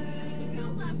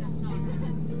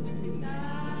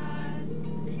 God,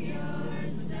 you're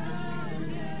so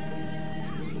good.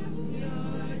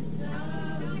 You're so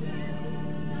good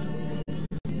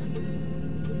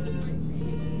to me.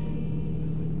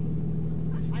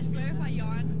 I swear if I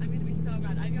yawn, I'm gonna be so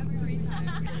mad. I've yawned 3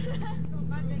 times.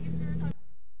 My biggest fear is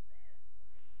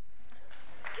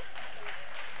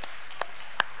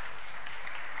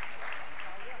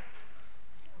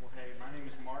Well, hey, my name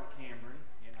is Mark Cameron,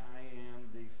 and I am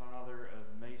the father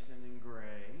of Mason and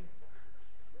Gray.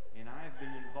 And I have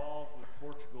been involved with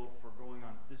Portugal for going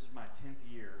on, this is my 10th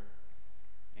year.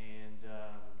 And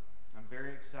I'm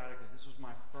very excited because this was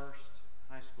my first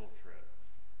high school trip.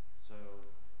 So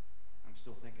I'm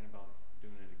still thinking about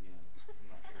doing it again. I'm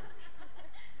not sure.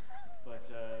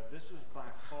 But this was by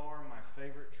far my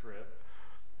favorite trip.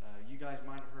 You guys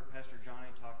might have heard Pastor Johnny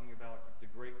talking about the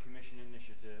Great Commission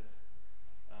Initiative,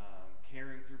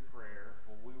 caring through prayer.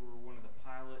 Well, we were one of the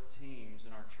pilot teams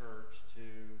in our church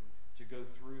to go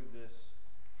through this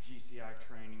GCI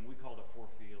training. We called it 4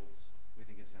 Fields. We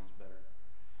think it sounds better.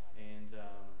 And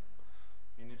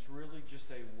it's really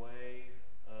just a way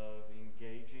of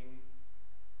engaging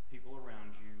people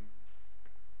around you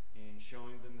and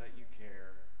showing them that you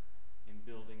care and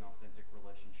building authentic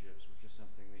relationships, which is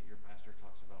something that your pastor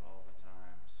talks about all the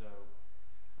time. So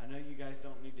I know you guys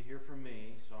don't need to hear from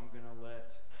me, so I'm going to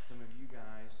let some of you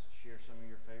guys share some of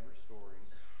your favorite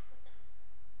stories,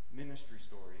 ministry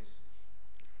stories.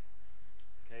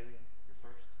 Kaylee, you're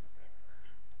first. Okay.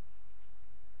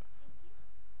 Thank you.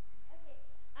 Okay,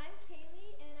 I'm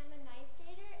Kaylee, and I'm a 9th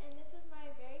grader, and this was my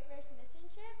very first mission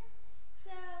trip.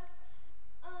 So,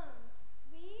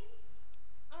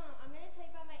 I'm going to tell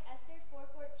you about my Esther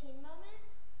 4:14 moment.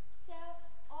 So,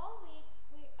 all week,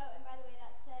 and by the way,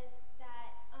 that says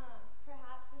that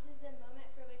perhaps this is the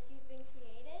moment for which you've been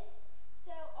created.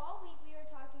 So, all week we were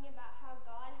talking about how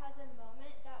God has a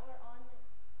moment that we're on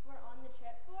the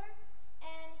trip for.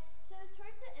 And so it was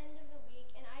towards the end of the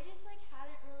week, and I just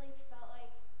hadn't really felt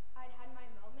like I'd had my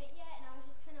moment yet, and I was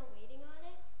just kind of waiting on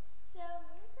it. So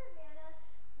me and Savannah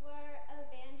were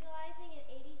evangelizing in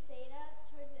 80 Seda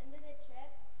towards the end of the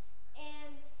trip,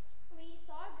 and we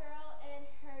saw a girl and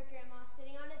her grandma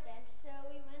sitting on a bench, so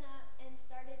we went up and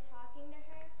started talking to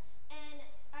her, and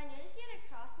I noticed she had a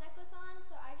cross necklace on,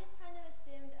 so I just kind of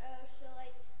assumed, oh, she'll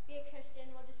be a Christian,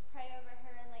 we'll just pray over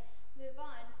her and move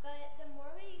on. But the more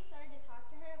we started to talk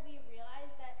to her, we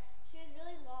realized that she was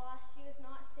really lost, she was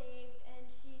not saved, and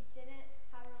she didn't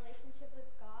have a relationship with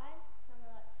God. So I'm going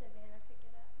to let Savannah pick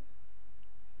it up.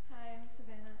 Hi, I'm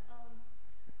Savannah.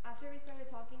 After we started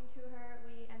talking to her,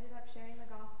 we ended up sharing the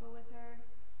gospel with her,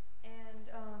 and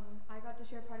I got to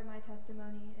share part of my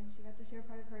testimony, and she got to share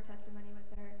part of her testimony with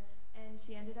her, and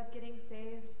she ended up getting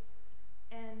saved.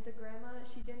 And the grandma,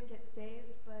 she didn't get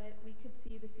saved, but we could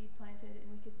see the seed planted,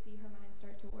 and we could see her mind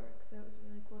start to work. So it was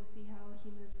really cool to see how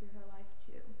he moved through her life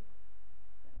too.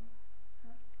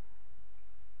 So,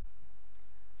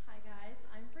 Hi guys,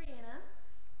 I'm Brianna,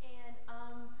 and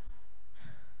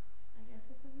I guess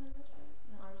this is my next one.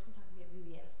 No, I'm just gonna talk about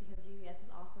VBS because VBS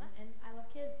is awesome, and I love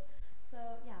kids.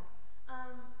 So yeah,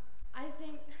 I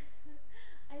think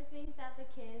I think that the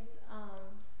kids,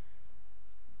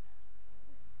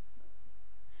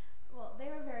 well, they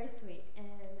were very sweet,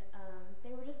 and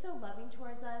they were just so loving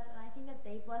towards us, and I think that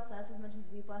they blessed us as much as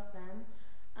we blessed them.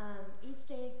 Each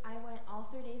day, I went all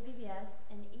 3 days VBS,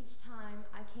 and each time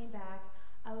I came back,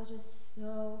 I was just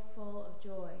so full of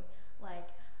joy. Oh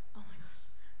my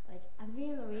gosh, at the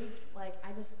beginning of the week,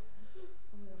 I just,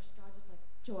 oh my gosh, God, just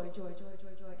joy, joy, joy,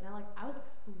 joy, joy, and I was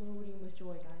exploding with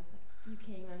joy, guys. You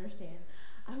can't even understand.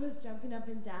 I was jumping up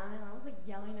and down, and I was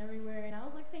yelling everywhere, and I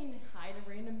was saying hi to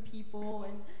random people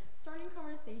and starting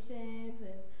conversations,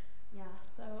 and yeah.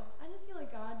 So I just feel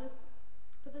like God just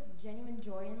put this genuine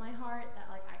joy in my heart that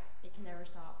it can never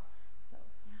stop. So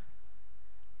yeah.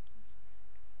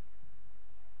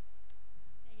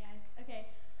 Hey guys.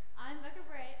 Okay, I'm Becca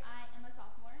Bray. I am a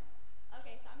sophomore.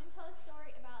 Okay, so I'm gonna tell a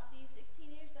story about these 6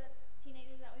 teenagers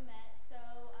that we met. So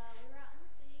we were out in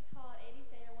the city called 80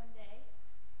 Seda one day,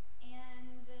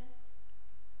 and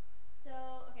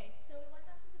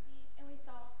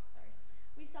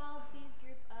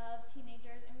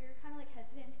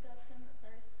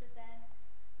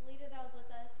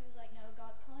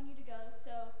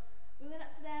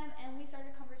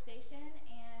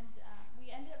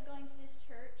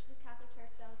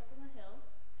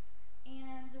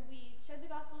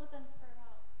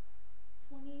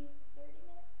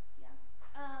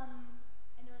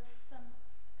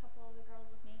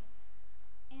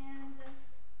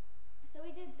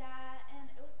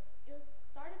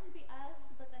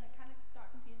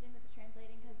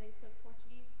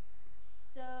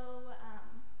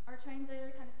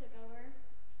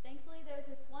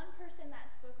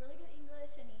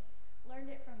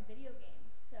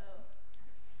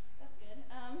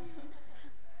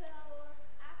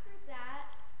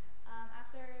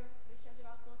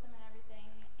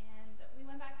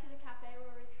to the cafe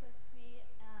where we were supposed to be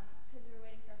because we were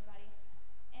waiting for everybody.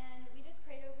 And we just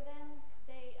prayed over them.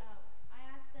 I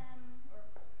asked them, or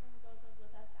one of the girls that was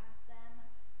with us asked them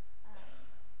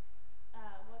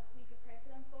what we could pray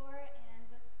for them for, and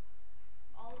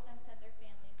all of them said their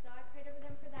family. So I prayed over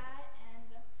them for that, and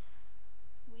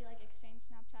we exchanged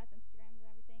Snapchats, Instagrams, and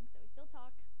everything. So we still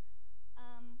talk.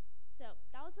 So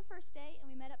that was the first day, and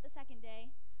we met up the second day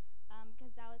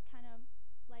because that was kind of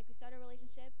we start a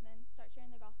relationship, and then start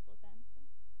sharing the gospel with them. So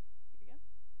here we go.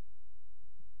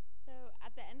 So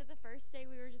at the end of the first day,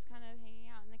 we were just kind of hanging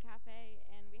out in the cafe,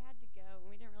 and we had to go, and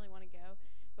we didn't really want to go.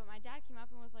 But my dad came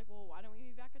up and was like, well, why don't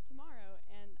we be back up tomorrow?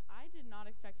 And I did not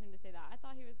expect him to say that. I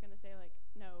thought he was going to say,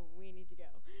 no, we need to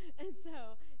go. And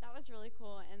so that was really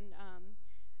cool. And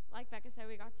like Becca said,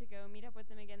 we got to go meet up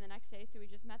with them again the next day. So we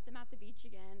just met them at the beach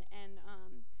again. And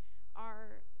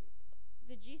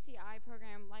the GCI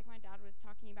program, like my dad was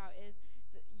talking about, is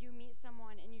you meet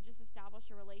someone and you just establish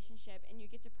a relationship, and you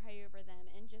get to pray over them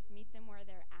and just meet them where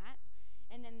they're at.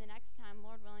 And then the next time,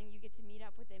 Lord willing, you get to meet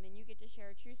up with them, and you get to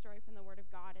share a true story from the Word of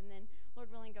God, and then,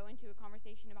 Lord willing, go into a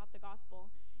conversation about the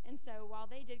gospel. And so while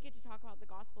they did get to talk about the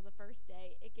gospel the first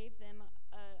day, it gave them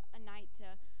a night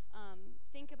to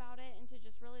think about it and to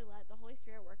just really let the Holy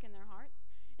Spirit work in their hearts.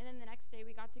 And then the next day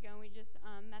we got to go, and we just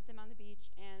met them on the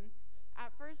beach. And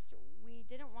at first, we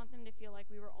didn't want them to feel like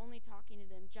we were only talking to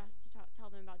them just to tell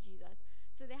them about Jesus.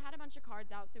 So they had a bunch of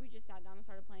cards out, so we just sat down and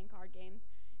started playing card games.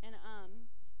 And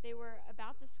they were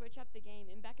about to switch up the game,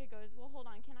 and Becca goes, well, hold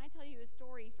on, can I tell you a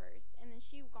story first? And then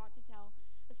she got to tell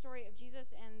a story of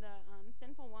Jesus and the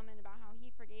sinful woman, about how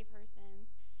he forgave her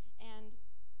sins. And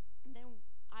then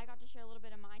I got to share a little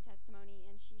bit of my testimony,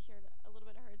 and she shared a little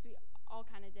bit of hers. We all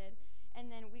kind of did.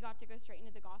 And then we got to go straight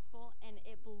into the gospel, and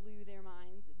it blew their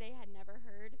minds. They had never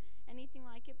heard anything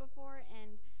like it before,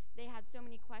 and they had so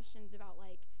many questions about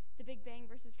the Big Bang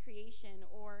versus creation,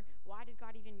 or why did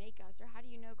God even make us, or how do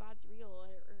you know God's real,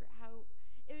 or how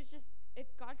it was just,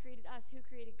 if God created us, who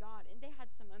created God? And they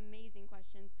had some amazing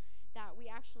questions that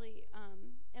we actually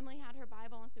Emily had her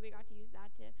Bible, and so we got to use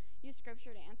that to use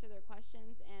scripture to answer their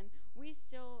questions. And we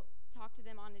still talk to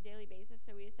them on a daily basis,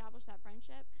 so we established that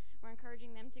friendship. We're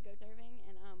encouraging them to go serving,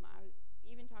 and I was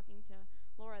even talking to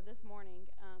Laura this morning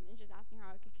and just asking her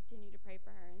how I could continue to pray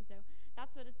for her. And so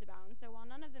that's what it's about. And so while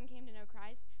none of them came to know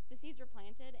Christ, the seeds were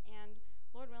planted, and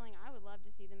Lord willing, I would love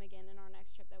to see them again in our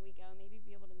next trip that we go, maybe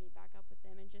be able to meet back up with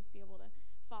them and just be able to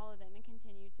follow them and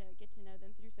continue to get to know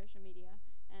them through social media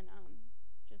and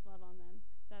just love on them.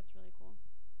 So that's really cool.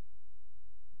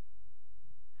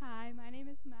 Hi, my name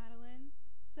is Madeline.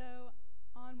 So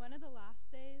on one of the last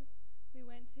days, we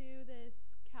went to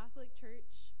this Catholic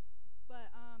church,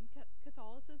 but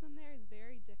Catholicism there is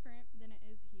very different than it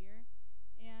is here.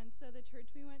 And so the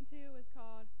church we went to was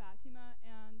called Fatima,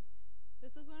 and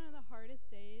this was one of the hardest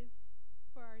days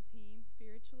for our team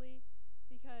spiritually,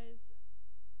 because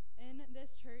in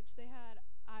this church they had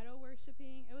idol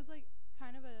worshiping. It was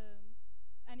kind of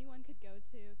anyone could go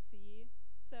to see.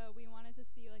 So we wanted to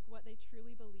see what they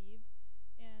truly believed,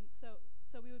 and so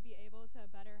we would be able to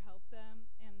better help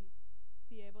them and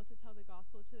be able to tell the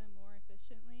gospel to them more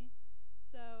efficiently.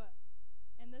 So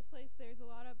in this place there's a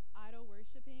lot of idol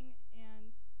worshiping,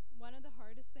 and one of the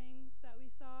hardest things that we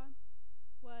saw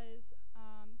was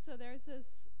so there's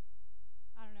this,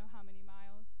 I don't know how many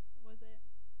miles was it,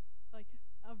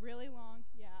 a really long,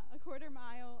 a quarter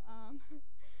mile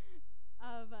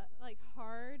of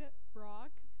hard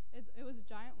rock. It was a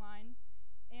giant line,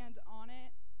 and on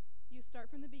it you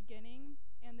start from the beginning,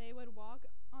 and they would walk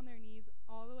on their knees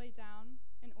all the way down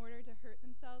in order to hurt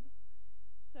themselves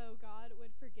so God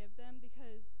would forgive them,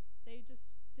 because they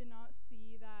just did not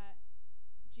see that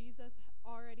Jesus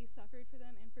already suffered for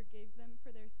them and forgave them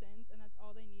for their sins, and that's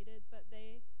all they needed. But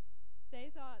they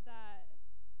thought that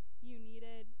you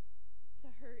needed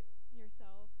to hurt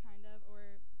yourself, kind of,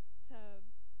 or to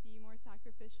be more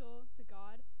sacrificial to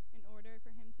God in order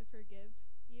for him to forgive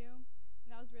you.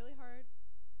 And that was really hard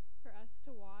for us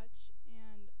to watch,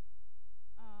 and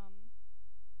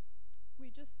we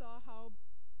just saw how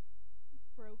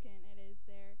broken it is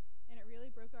there, and it really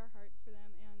broke our hearts for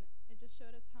them, and it just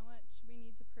showed us how much we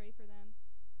need to pray for them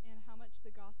and how much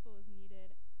the gospel is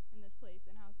needed in this place,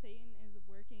 and how Satan is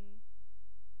working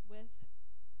with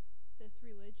this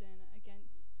religion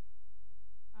against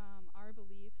our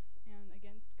beliefs and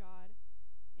against God,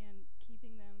 and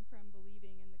keeping them from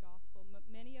believing in the gospel.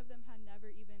 Many of them had never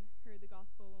even heard the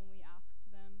gospel when we asked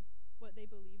them what they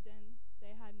believed in.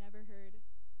 They had never heard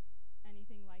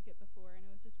anything like it before, and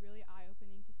it was just really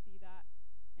eye-opening to see that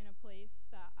in a place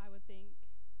that I would think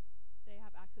they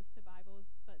have access to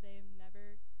Bibles, but they have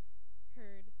never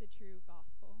heard the true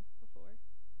gospel before.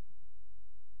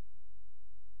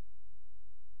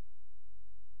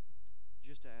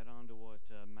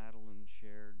 what Madeline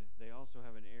shared. They also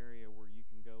have an area where you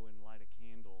can go and light a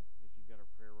candle if you've got a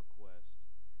prayer request.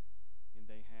 And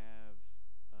they have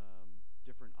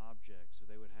different objects. So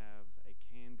they would have a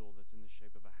candle that's in the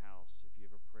shape of a house if you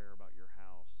have a prayer about your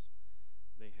house.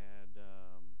 They had,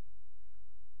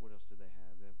 what else did they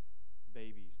have? They have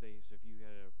babies. So if you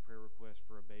had a prayer request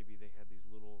for a baby, they had these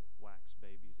little wax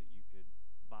babies that you could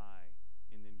buy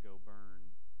and then go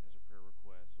burn as a prayer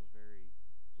request. It was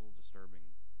a little disturbing,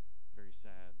 very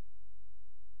sad.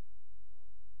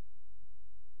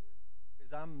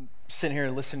 As I'm sitting here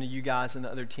listening to you guys and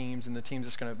the other teams and the teams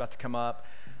that's about to come up,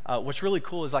 what's really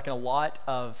cool is like in a lot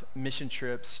of mission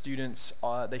trips, students,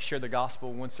 they share the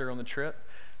gospel once they're on the trip.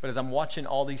 But as I'm watching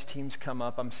all these teams come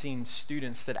up, I'm seeing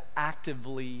students that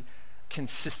actively,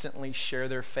 consistently share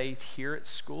their faith here at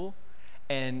school.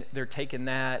 And they're taking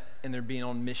that and they're being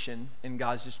on mission. And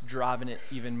God's just driving it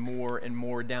even more and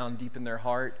more down deep in their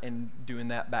heart and doing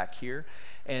that back here.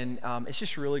 And it's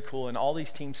just really cool. And all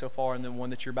these teams so far, and the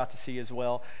one that you're about to see as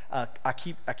well, I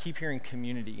keep hearing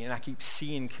community, and I keep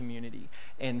seeing community.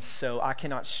 And so I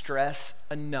cannot stress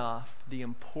enough the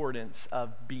importance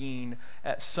of being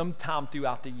at some time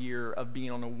throughout the year of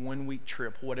being on a 1-week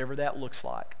trip, whatever that looks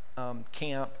like,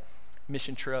 camp,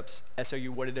 mission trips,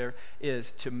 SOU, whatever it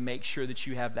is, to make sure that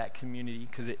you have that community,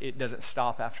 because it doesn't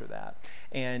stop after that.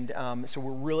 And so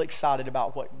we're really excited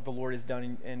about what the Lord has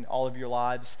done in all of your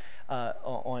lives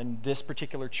on this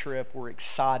particular trip. We're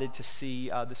excited to see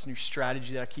this new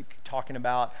strategy that I keep talking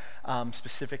about,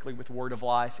 specifically with Word of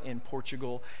Life in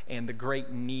Portugal and the great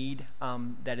need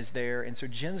that is there. And so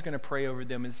Jen's going to pray over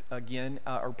them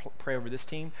or pray over this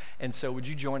team. And so would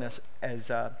you join us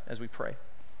as we pray?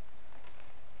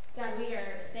 God, we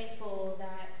are thankful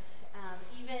that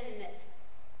even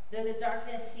though the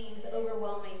darkness seems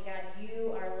overwhelming, God,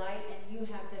 you are light and you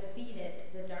have defeated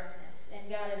the darkness. And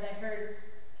God, as I heard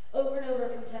over and over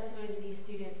from testimonies of these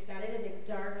students, God, it is a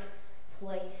dark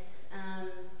place.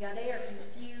 God, they are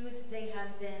confused. They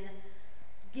have been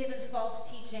given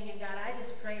false teaching. And God, I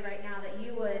just pray right now that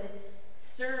you would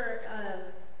stir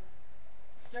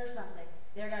something.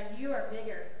 There, God, you are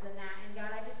bigger than that. And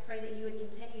God, I just pray that you would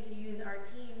continue to use our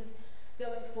teams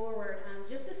going forward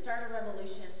just to start a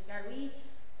revolution. God, we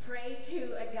pray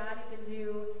to a God who can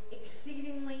do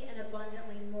exceedingly and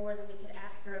abundantly more than we could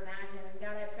ask or imagine. And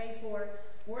God, I pray for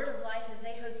Word of Life as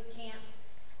they host camps.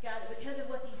 God, that because of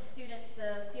what these students,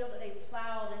 the field that they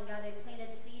plowed, and God, they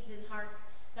planted seeds in hearts,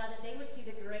 God, that they would see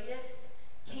the greatest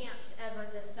camps ever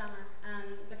this summer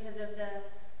because of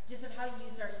just of how you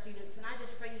used our students. And I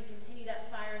just pray you continue that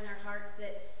fire in their hearts,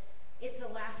 that it's the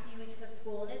last few weeks of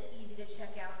school and it's easy to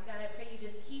check out. God, I pray you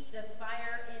just keep the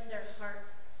fire in their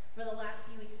hearts for the last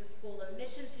few weeks of school, the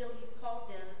mission field you've called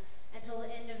them until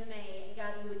the end of May. And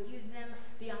God, you would use them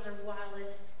beyond their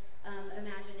wildest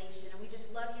imagination. And we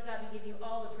just love you, God. We give you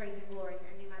all the praise and glory. In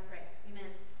your name I pray.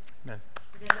 Amen. Amen.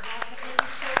 You guys are awesome. Thank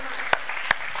you so much.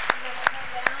 You guys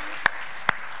come down.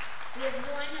 We have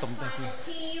one final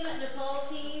team, Nepal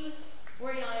team.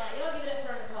 Where y'all at? Y'all give it up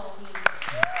for our Nepal team.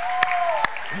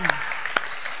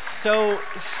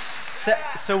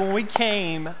 So when we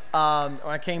came, when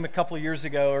I came a couple of years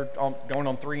ago, or going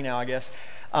on 3 now, I guess,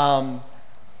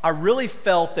 I really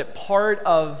felt that part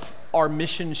of our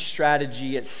mission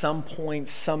strategy at some point,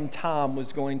 sometime,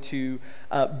 was going to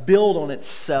build on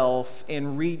itself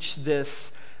and reach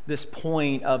this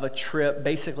point of a trip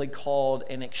basically called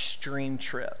an extreme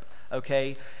trip,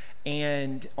 okay?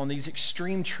 And on these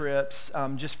extreme trips,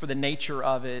 just for the nature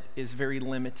of it, is very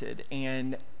limited.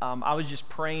 And I was just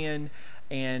praying,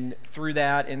 and through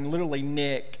that, and literally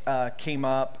Nick came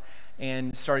up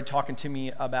and started talking to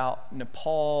me about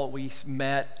Nepal. We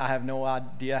met, I have no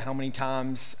idea how many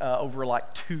times, over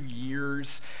like 2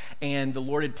 years. And the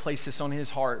Lord had placed this on his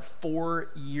heart 4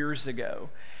 years ago.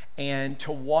 And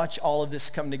to watch all of this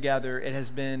come together, it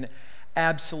has been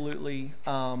absolutely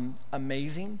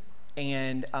amazing.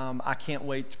 And I can't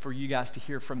wait for you guys to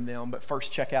hear from them. But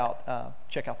first, check out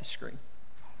the screen.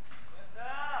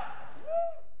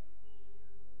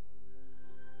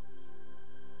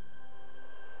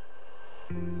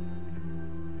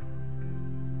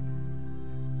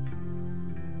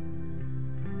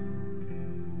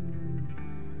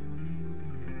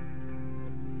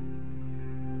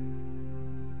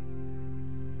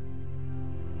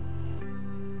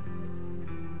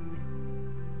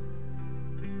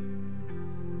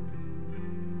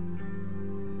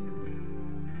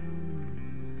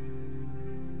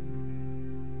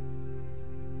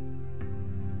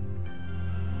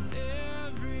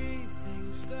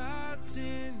 Everything starts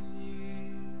in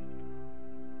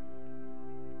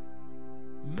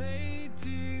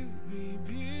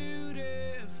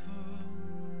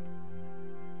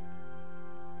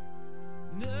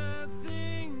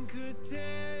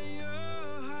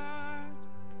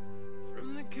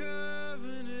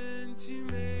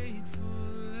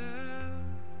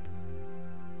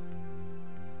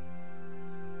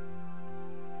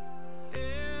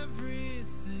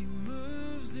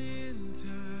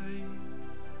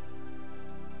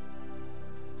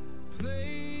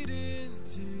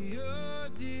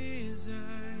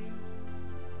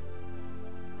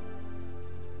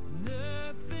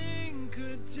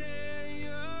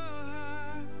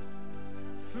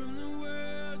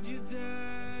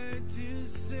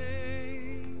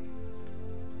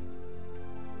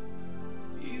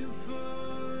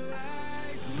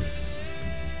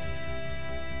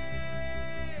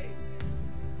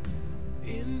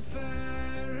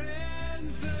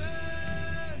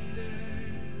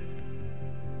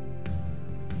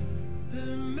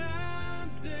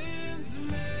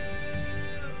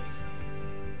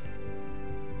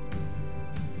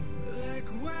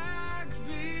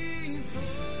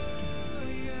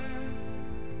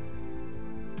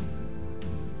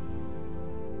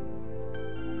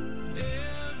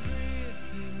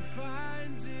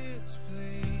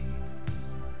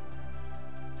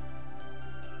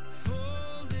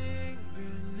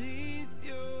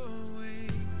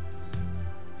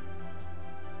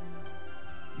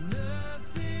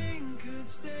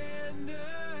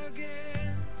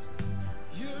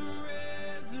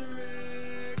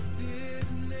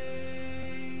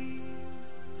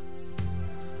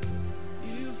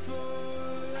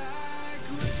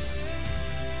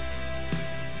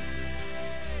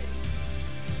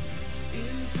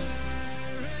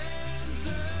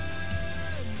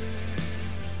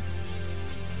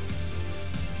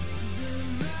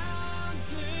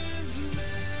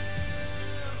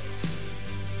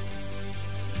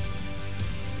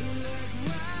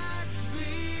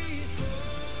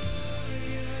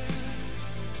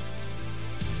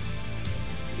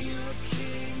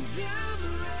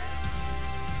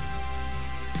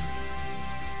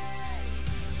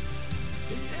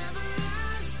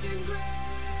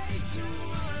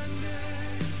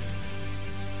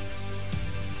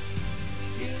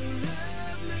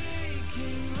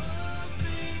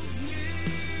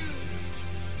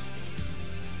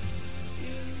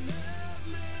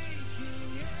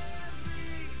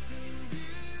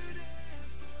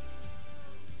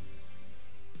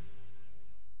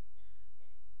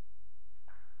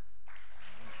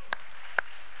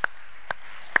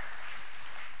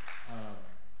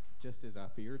just as I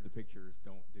feared, the pictures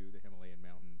don't do the Himalayan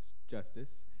mountains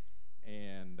justice.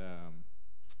 And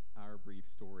our brief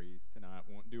stories tonight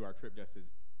won't do our trip justice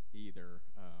either.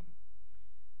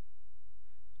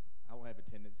 I will have a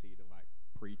tendency to like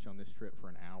preach on this trip for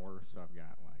an hour, so I've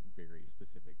got like very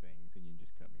specific things, and you can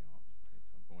just cut me off at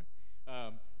some point.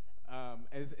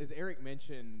 As Eric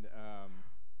mentioned,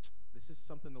 this is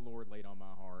something the Lord laid on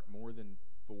my heart more than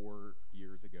 4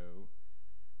 years ago,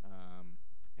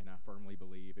 and I firmly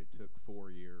believe it took 4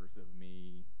 years of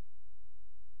me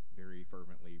very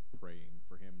fervently praying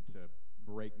for Him to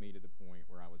break me to the point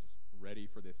where I was ready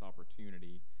for this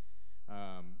opportunity.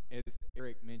 As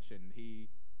Eric mentioned, he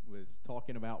was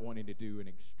talking about wanting to do an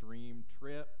extreme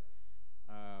trip.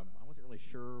 I wasn't really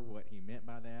sure what he meant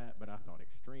by that, but I thought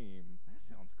extreme, that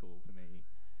sounds cool to me.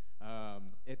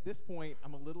 At this point,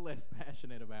 I'm a little less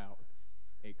passionate about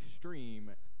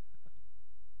extreme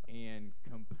and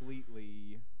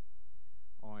completely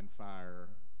on fire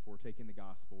for taking the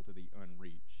gospel to the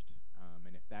unreached.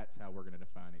 And if that's how we're going to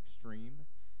define extreme,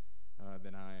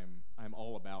 then I'm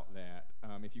all about that.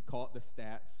 If you caught the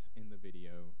stats in the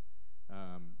video,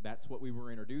 that's what we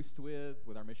were introduced with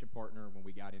our mission partner when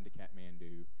we got into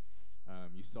Kathmandu.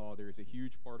 You saw there's a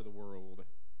huge part of the world,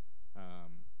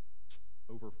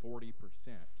 over 40%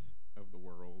 of the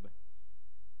world,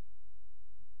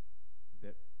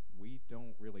 that we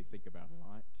don't really think about a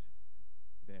lot,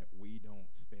 that we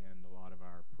don't spend a lot of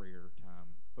our prayer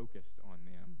time focused on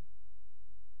them.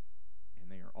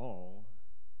 And they are all,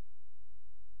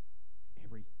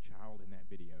 every child in that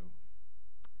video,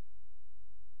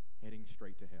 heading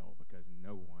straight to hell because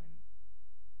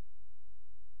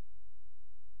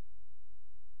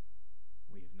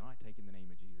we have not taken the name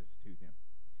of Jesus to them.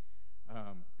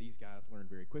 These guys learned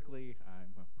very quickly.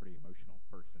 I'm a pretty emotional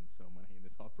person, so I'm going to hand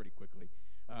this off pretty quickly.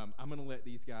 I'm going to let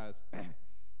these guys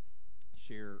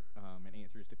share and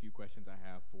answer just a few questions I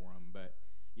have for them. But,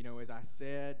 you know, as I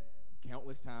said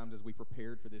countless times as we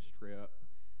prepared for this trip,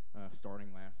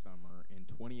 starting last summer, in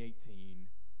 2018,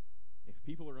 if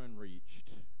people are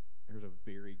unreached, there's a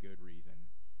very good reason.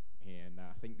 And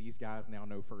I think these guys now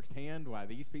know firsthand why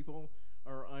these people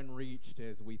are unreached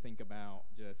as we think about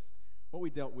just what we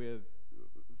dealt with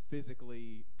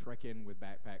physically, trekking with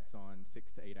backpacks on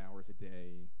 6 to 8 hours a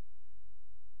day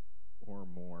or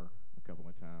more a couple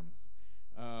of times,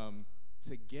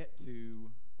 to get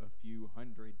to a few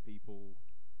hundred people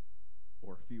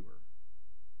or fewer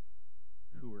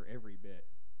who are every bit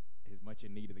as much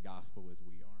in need of the gospel as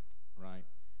we are, right?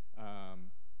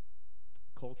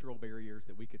 Cultural barriers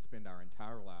that we could spend our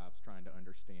entire lives trying to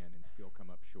understand and still come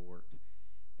up short,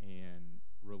 and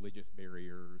religious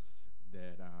barriers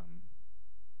that,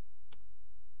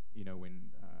 you know,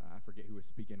 when I forget who was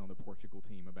speaking on the Portugal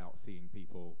team about seeing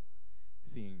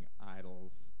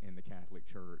idols in the Catholic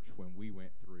Church when we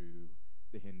went through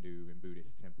the Hindu and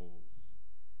Buddhist temples.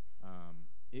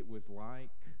 It was like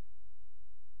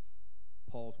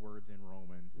Paul's words in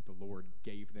Romans that the Lord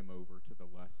gave them over to the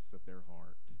lusts of their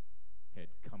heart had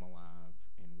come alive,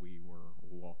 and we were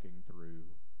walking through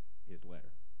his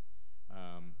letter.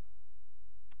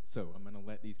 So I'm going to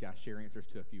let these guys share answers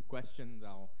to a few questions.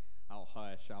 I'll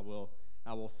hush. I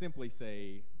will simply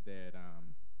say that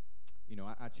you know,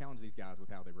 I challenged these guys with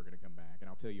how they were going to come back, and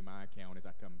I'll tell you my account as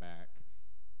I come back.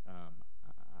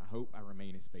 I hope I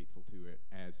remain as faithful to it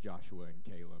as Joshua and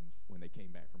Caleb when they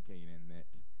came back from Canaan, that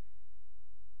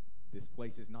this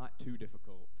place is not too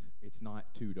difficult, it's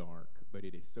not too dark, but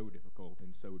it is so difficult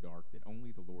and so dark that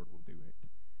only the Lord will do it,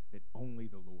 that only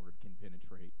the Lord can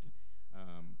penetrate.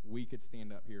 We could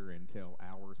stand up here and tell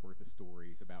hours worth of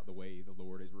stories about the way the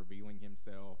Lord is revealing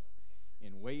himself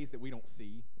in ways that we don't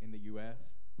see in the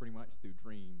U.S., pretty much through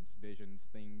dreams, visions,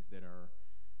 things that are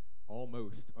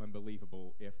almost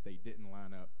unbelievable if they didn't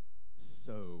line up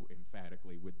so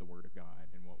emphatically with the Word of God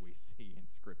and what we see in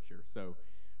Scripture. So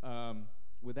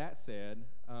with that said,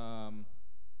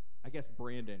 I guess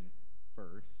Brandon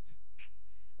first.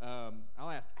 I'll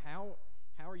ask, how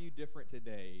are you different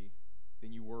today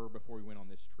than you were before we went on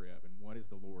this trip, and what has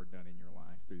the Lord done in your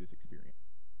life through this experience?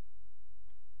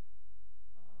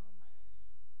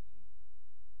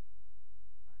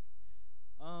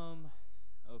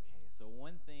 Okay, so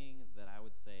one thing that I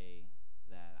would say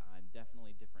that I'm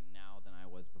definitely different now than I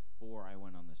was before I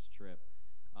went on this trip,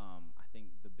 I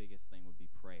think the biggest thing would be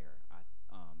prayer.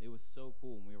 It was so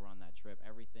cool when we were on that trip.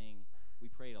 We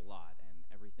prayed a lot, and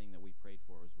everything that we prayed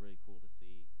for was really cool to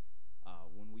see.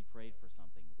 When we prayed for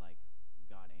something, like,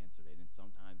 God answered it, and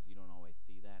sometimes you don't always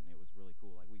see that, and it was really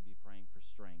cool. Like, we'd be praying for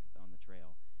strength on the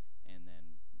trail, and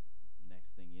then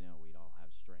next thing you know, we'd all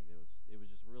have strength. It was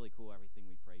just really cool, everything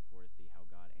we prayed for, to see how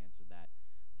God answered that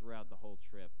throughout the whole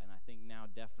trip. And I think now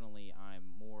definitely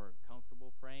I'm more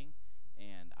comfortable praying,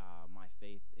 and my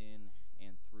faith in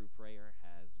and through prayer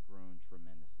has grown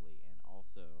tremendously. And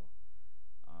also,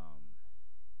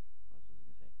 what else was I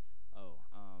going to say?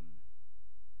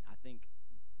 I think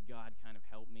God kind of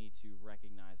helped me to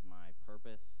recognize my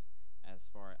purpose as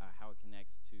far how it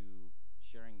connects to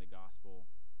sharing the gospel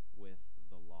with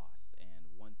the lost. And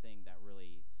one thing that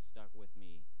really stuck with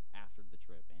me after the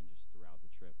trip and just throughout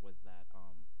the trip was that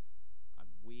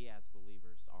we as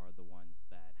believers are the ones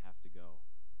that have to go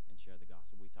and share the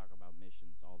gospel. We talk about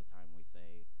missions all the time. We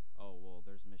say, oh, well,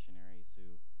 there's missionaries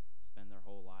who spend their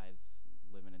whole lives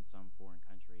living in some foreign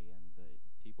country, and the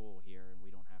people here, and we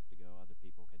don't have to go. Other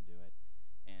people can do it.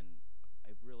 And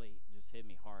it really just hit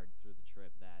me hard through the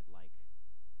trip that, like,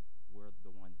 we're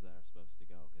the ones that are supposed to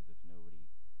go, because if nobody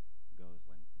goes,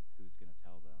 then who's going to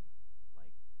tell them?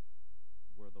 Like,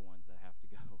 we're the ones that have to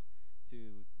go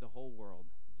to the whole world,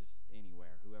 just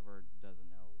anywhere. Whoever doesn't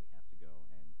know, we have to go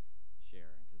and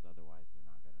share, because otherwise they're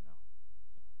not going to know.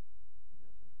 So I think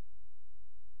that's it.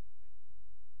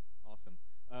 Awesome.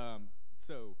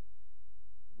 So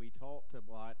we talked a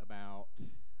lot about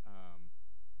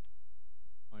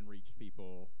unreached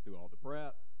people through all the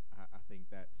prep. I think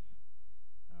that's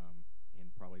in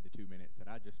probably the 2 minutes that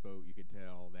I just spoke, you can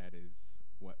tell that is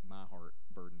what my heart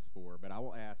burdens for. But I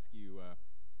will ask you,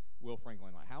 Will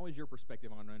Franklin, like, how has your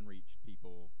perspective on unreached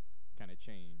people kind of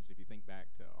changed if you think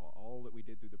back to all that we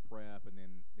did through the prep and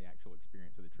then the actual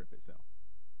experience of the trip itself?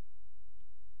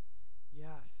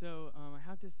 Yeah, so I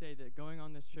have to say that going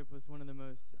on this trip was one of the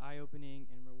most eye-opening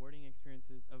and rewarding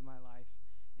experiences of my life.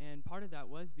 And part of that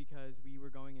was because we were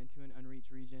going into an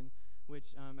unreached region,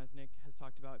 which, as Nick has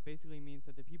talked about, basically means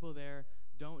that the people there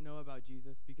don't know about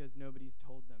Jesus because nobody's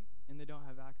told them, and they don't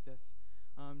have access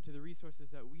to the resources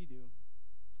that we do.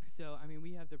 So, I mean,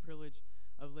 we have the privilege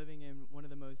of living in one of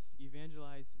the most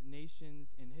evangelized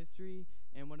nations in history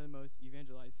and one of the most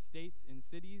evangelized states and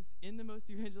cities in the most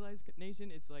evangelized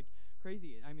nation. It's like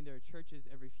crazy. I mean, there are churches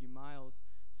every few miles.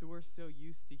 So we're so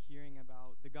used to hearing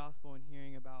about the gospel and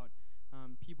hearing about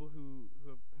people who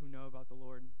know about the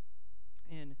Lord.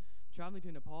 And traveling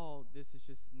to Nepal, this is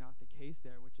just not the case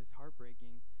there, which is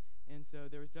heartbreaking. And so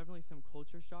there was definitely some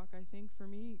culture shock, I think, for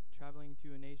me, traveling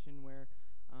to a nation where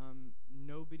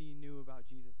nobody knew about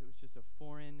Jesus. It was just a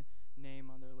foreign name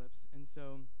on their lips. And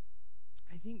so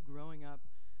I think growing up,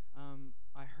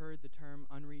 I heard the term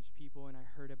unreached people, and I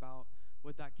heard about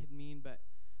what that could mean, but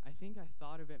I think I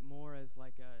thought of it more as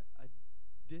like a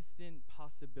distant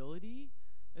possibility,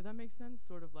 if that makes sense.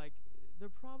 Sort of like they're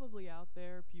probably out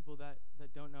there, people that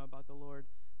don't know about the Lord,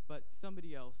 but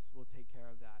somebody else will take care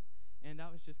of that. And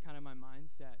that was just kind of my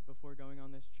mindset before going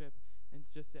on this trip. And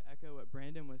just to echo what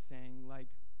Brandon was saying, like,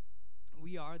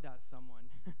 we are that someone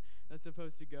that's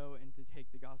supposed to go and to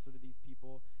take the gospel to these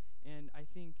people. And I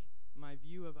think my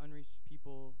view of unreached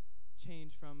people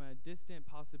changed from a distant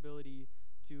possibility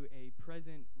to a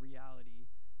present reality.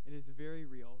 It is very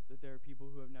real that there are people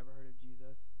who have never heard of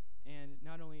Jesus. And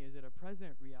not only is it a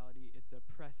present reality, it's a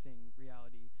pressing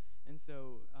reality. And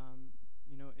so,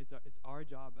 it's our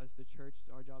job as the church, it's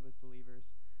our job as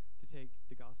believers to take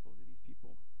the gospel to these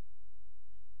people.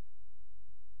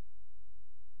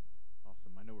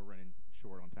 Awesome. I know we're running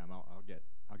short on time.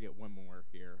 I'll get one more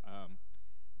here.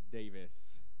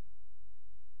 Davis,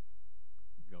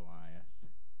 Goliath.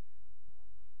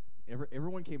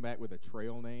 Everyone came back with a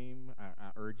trail name.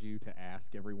 I urge you to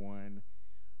ask everyone.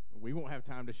 We won't have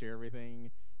time to share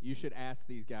everything. You should ask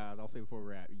these guys. I'll say before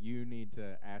we're at, you need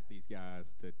to ask these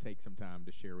guys to take some time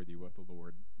to share with you what the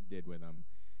Lord did with them.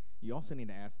 You also need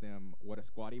to ask them what a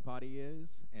squatty potty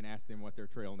is and ask them what their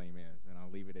trail name is, and I'll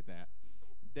leave it at that.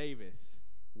 Davis,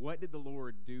 what did the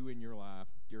Lord do in your life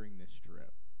during this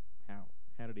trip? How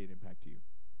did it impact you?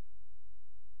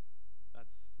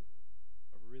 That's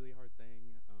a really hard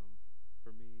thing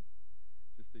for me.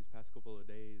 Just these past couple of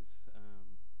days,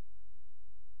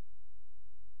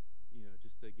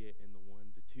 just to get in the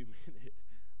 1 to 2 minute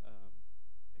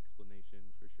explanation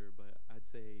for sure. But I'd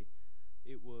say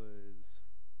it was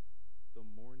the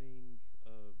morning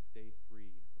of day 3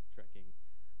 of trekking.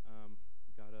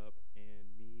 Got up,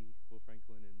 and me, Will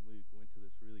Franklin, and Luke went to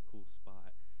this really cool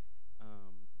spot,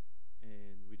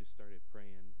 and we just started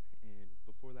praying. And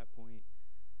before that point,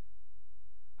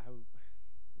 I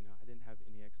didn't have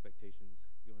any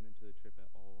expectations going into the trip at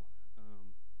all,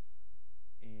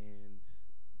 and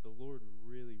the Lord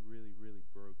really, really, really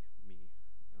broke me.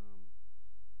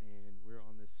 And we're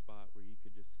on this spot where you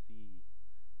could just see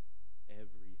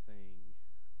everything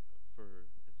for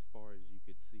as far as you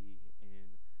could see,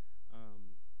 and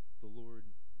the Lord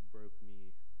broke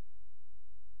me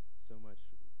so much.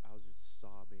 I was just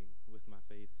sobbing with my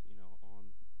face,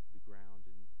 on the ground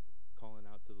and calling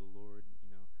out to the Lord.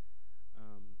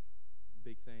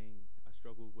 Big thing I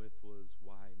struggled with was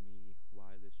why me,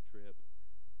 why this trip,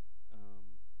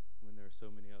 when there are so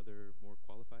many other more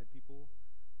qualified people.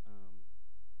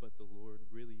 But the Lord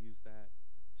really used that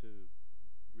to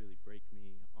really break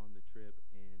me on the trip,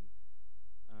 and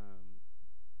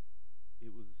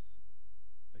it was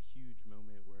a huge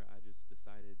moment where I just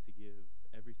decided to give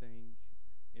everything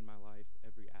in my life,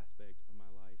 every aspect of my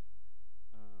life,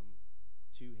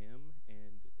 to Him.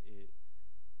 And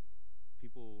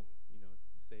people,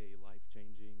 say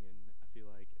life-changing, and I feel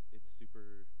like it's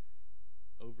super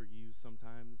overused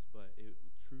sometimes, but it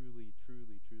truly,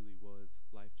 truly, truly was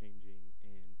life-changing.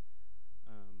 And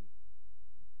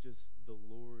just the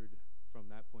Lord from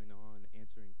that point on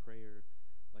answering prayer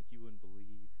like you wouldn't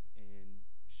believe, and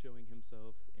showing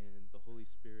Himself and the Holy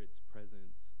Spirit's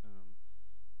presence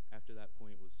after that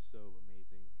point was so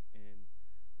amazing. And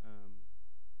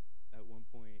at one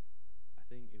point, I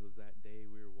think it was that day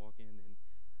we were walking, and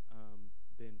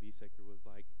Ben Biesecker was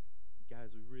like,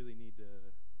 guys, we really need to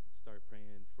start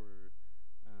praying for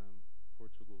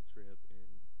Portugal trip and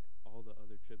all the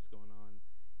other trips going on.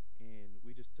 And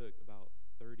we just took about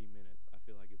 30 minutes, I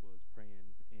feel like it was,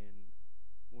 praying. And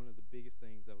one of the biggest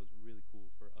things that was really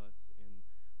cool for us and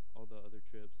all the other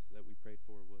trips that we prayed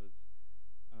for was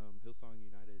Hillsong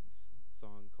United's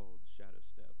song called Shadow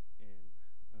Step. And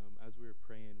as we were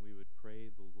praying, we would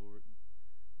pray the Lord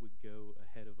would go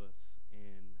ahead of us,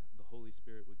 and the Holy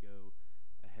Spirit would go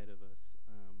ahead of us,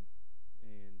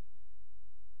 and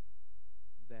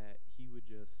that He would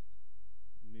just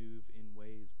move in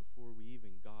ways before we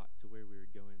even got to where we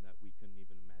were going that we couldn't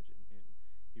even imagine. And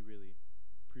He really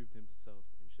proved Himself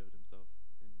and showed Himself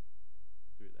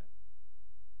through that.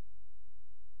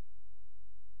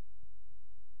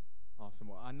 Awesome.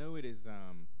 Well, I know it is,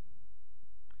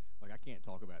 I can't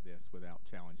talk about this without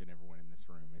challenging everyone in this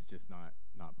room. It's just not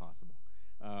possible.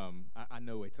 I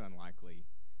know it's unlikely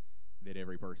that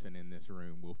every person in this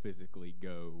room will physically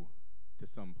go to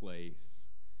some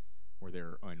place where there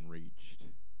are unreached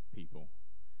people.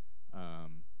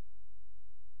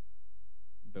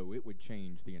 Though it would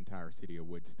change the entire city of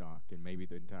Woodstock and maybe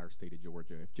the entire state of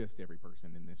Georgia if just every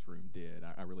person in this room did.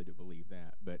 I really do believe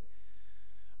that. But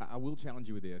I will challenge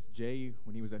you with this. Jay,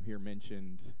 when he was up here,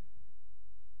 mentioned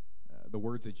the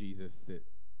words of Jesus that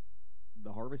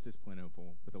the harvest is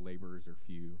plentiful, but the laborers are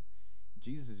few.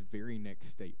 Jesus' very next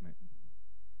statement,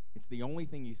 it's the only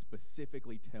thing He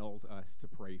specifically tells us to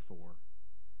pray for.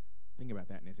 Think about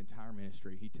that. In His entire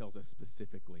ministry, He tells us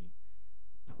specifically,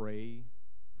 pray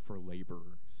for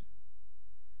laborers.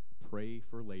 Pray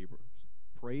for laborers.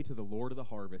 Pray to the Lord of the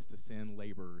harvest to send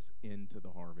laborers into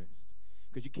the harvest.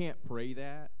 Because you can't pray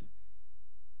that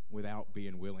without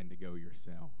being willing to go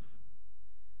yourself.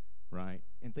 Right?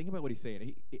 And think about what He's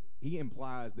saying. He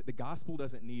implies that the gospel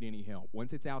doesn't need any help.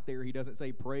 Once it's out there, He doesn't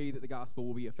say pray that the gospel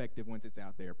will be effective once it's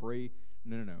out there. Pray.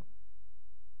 No.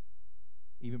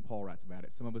 Even Paul writes about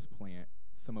it. Some of us plant,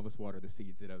 some of us water the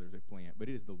seeds that others have planted, but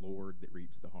it is the Lord that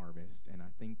reaps the harvest. And I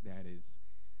think that is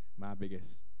my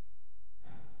biggest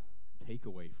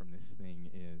takeaway from this thing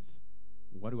is,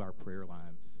 what do our prayer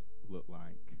lives look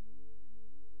like?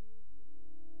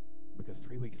 Because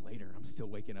 3 weeks later, I'm still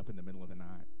waking up in the middle of the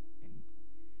night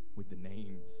with the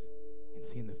names and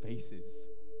seeing the faces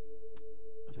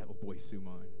of that little boy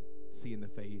Suman, seeing the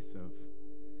face of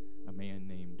a man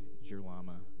named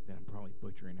Jirlama, that I'm probably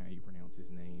butchering how you pronounce his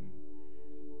name,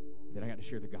 that I got to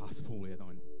share the gospel with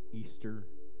on Easter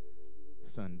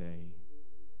Sunday,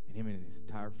 and him and his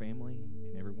entire family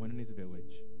and everyone in his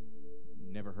village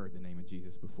never heard the name of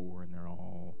Jesus before, and they're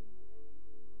all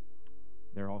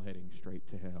heading straight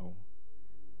to hell.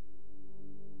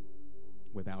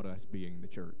 Without us being the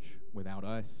church, without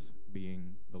us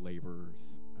being the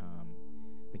laborers. I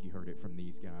think you heard it from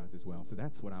these guys as well. So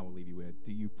that's what I will leave you with.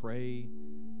 Do you pray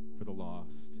for the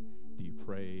lost? Do you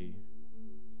pray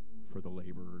for the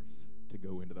laborers to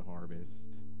go into the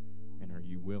harvest? And are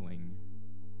you willing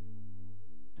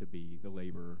to be the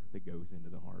laborer that goes into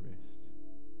the harvest?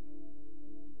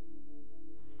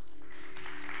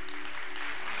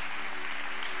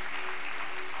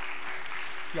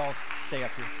 Y'all stay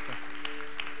up here.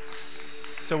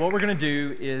 So what we're going to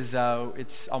do is,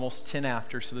 it's almost 10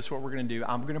 after, so this is what we're going to do.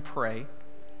 I'm going to pray,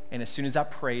 and as soon as I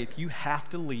pray, if you have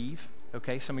to leave,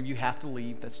 okay, some of you have to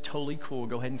leave, that's totally cool.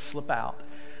 Go ahead and slip out.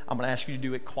 I'm going to ask you to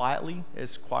do it quietly,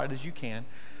 as quiet as you can.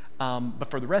 But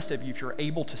for the rest of you, if you're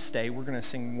able to stay, we're going to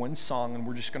sing one song, and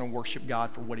we're just going to worship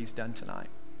God for what He's done tonight.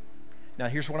 Now,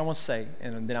 here's what I want to say,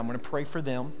 and then I'm going to pray for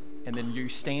them, and then you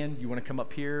stand, you want to come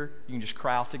up here, you can just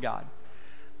cry out to God.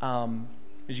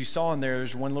 As you saw in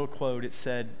there's one little quote. It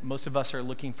said, most of us are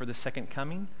looking for the second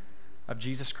coming of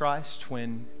Jesus Christ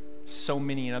when so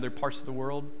many in other parts of the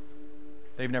world,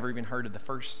 they've never even heard of the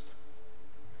first.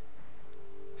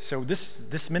 So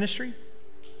this ministry,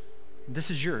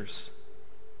 this is yours.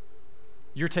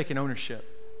 You're taking ownership.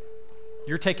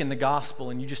 You're taking the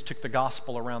gospel, and you just took the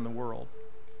gospel around the world.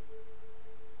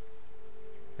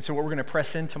 And so what we're going to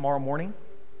press in tomorrow morning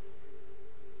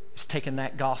is taking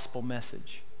that gospel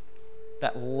message,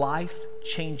 that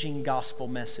life-changing gospel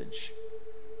message,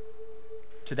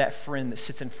 to that friend that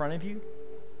sits in front of you,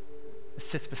 that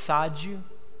sits beside you,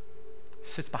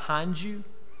 sits behind you,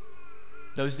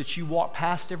 those that you walk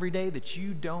past every day that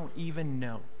you don't even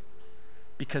know.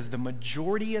 Because the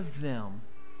majority of them,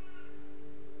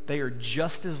 they are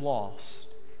just as lost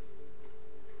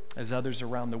as others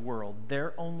around the world.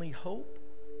 Their only hope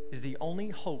is the only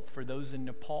hope for those in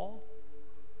Nepal,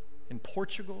 in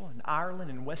Portugal, in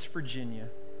Ireland, and West Virginia.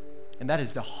 And that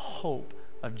is the hope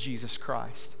of Jesus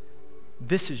Christ.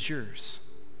 This is yours.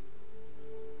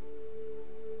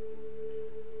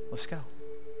 Let's go.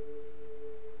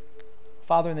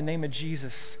 Father, in the name of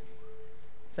Jesus,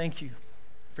 thank you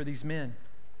for these men.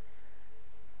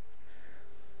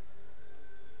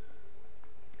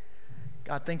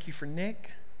 God, thank you for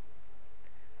Nick.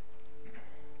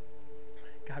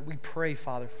 God, we pray,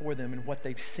 Father, for them and what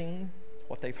they've seen,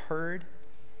 what they've heard.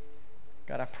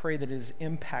 God, I pray that it has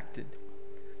impacted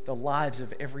the lives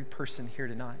of every person here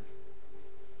tonight.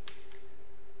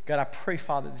 God, I pray,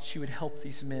 Father, that you would help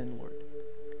these men, Lord.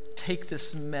 Take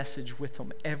this message with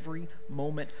them every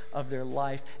moment of their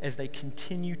life as they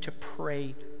continue to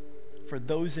pray for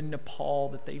those in Nepal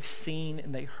that they've seen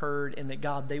and they heard, and that,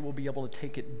 God, they will be able to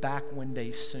take it back one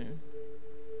day soon.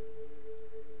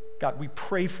 God, we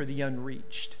pray for the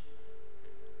unreached.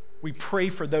 We pray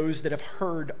for those that have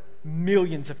heard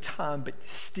millions of times but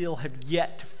still have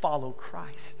yet to follow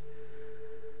Christ.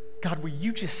 God, will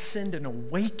you just send an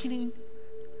awakening?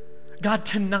 God,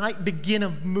 tonight begin a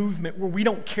movement where we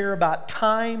don't care about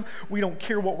time. We don't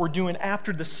care what we're doing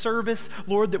after the service.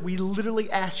 Lord, that we literally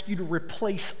ask you to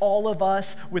replace all of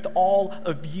us with all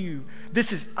of you.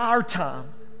 This is our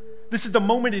time. This is the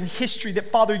moment in history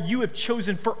that, Father, you have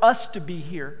chosen for us to be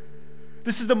here.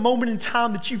 This is the moment in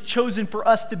time that you've chosen for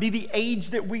us to be the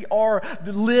age that we are,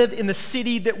 to live in the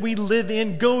city that we live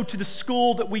in, go to the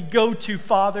school that we go to,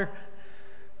 Father.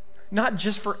 Not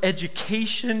just for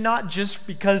education, not just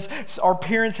because our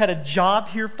parents had a job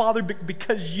here, Father, but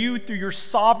because you, through your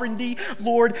sovereignty,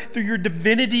 Lord, through your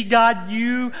divinity, God,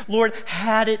 you, Lord,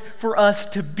 had it for us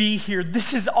to be here.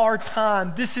 This is our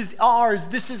time. This is ours.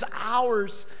 This is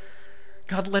ours.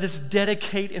 God, let us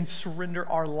dedicate and surrender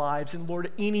our lives. And Lord,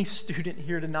 any student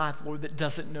here tonight, Lord, that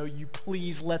doesn't know you,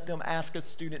 please let them ask a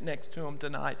student next to them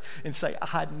tonight and say,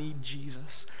 I need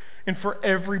Jesus. And for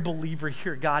every believer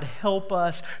here, God, help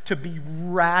us to be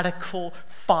radical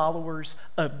followers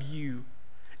of you.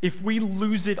 If we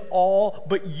lose it all,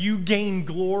 but you gain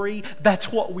glory,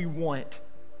 that's what we want.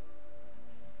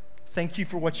 Thank you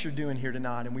for what you're doing here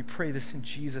tonight, and we pray this in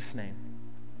Jesus' name.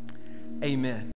 Amen.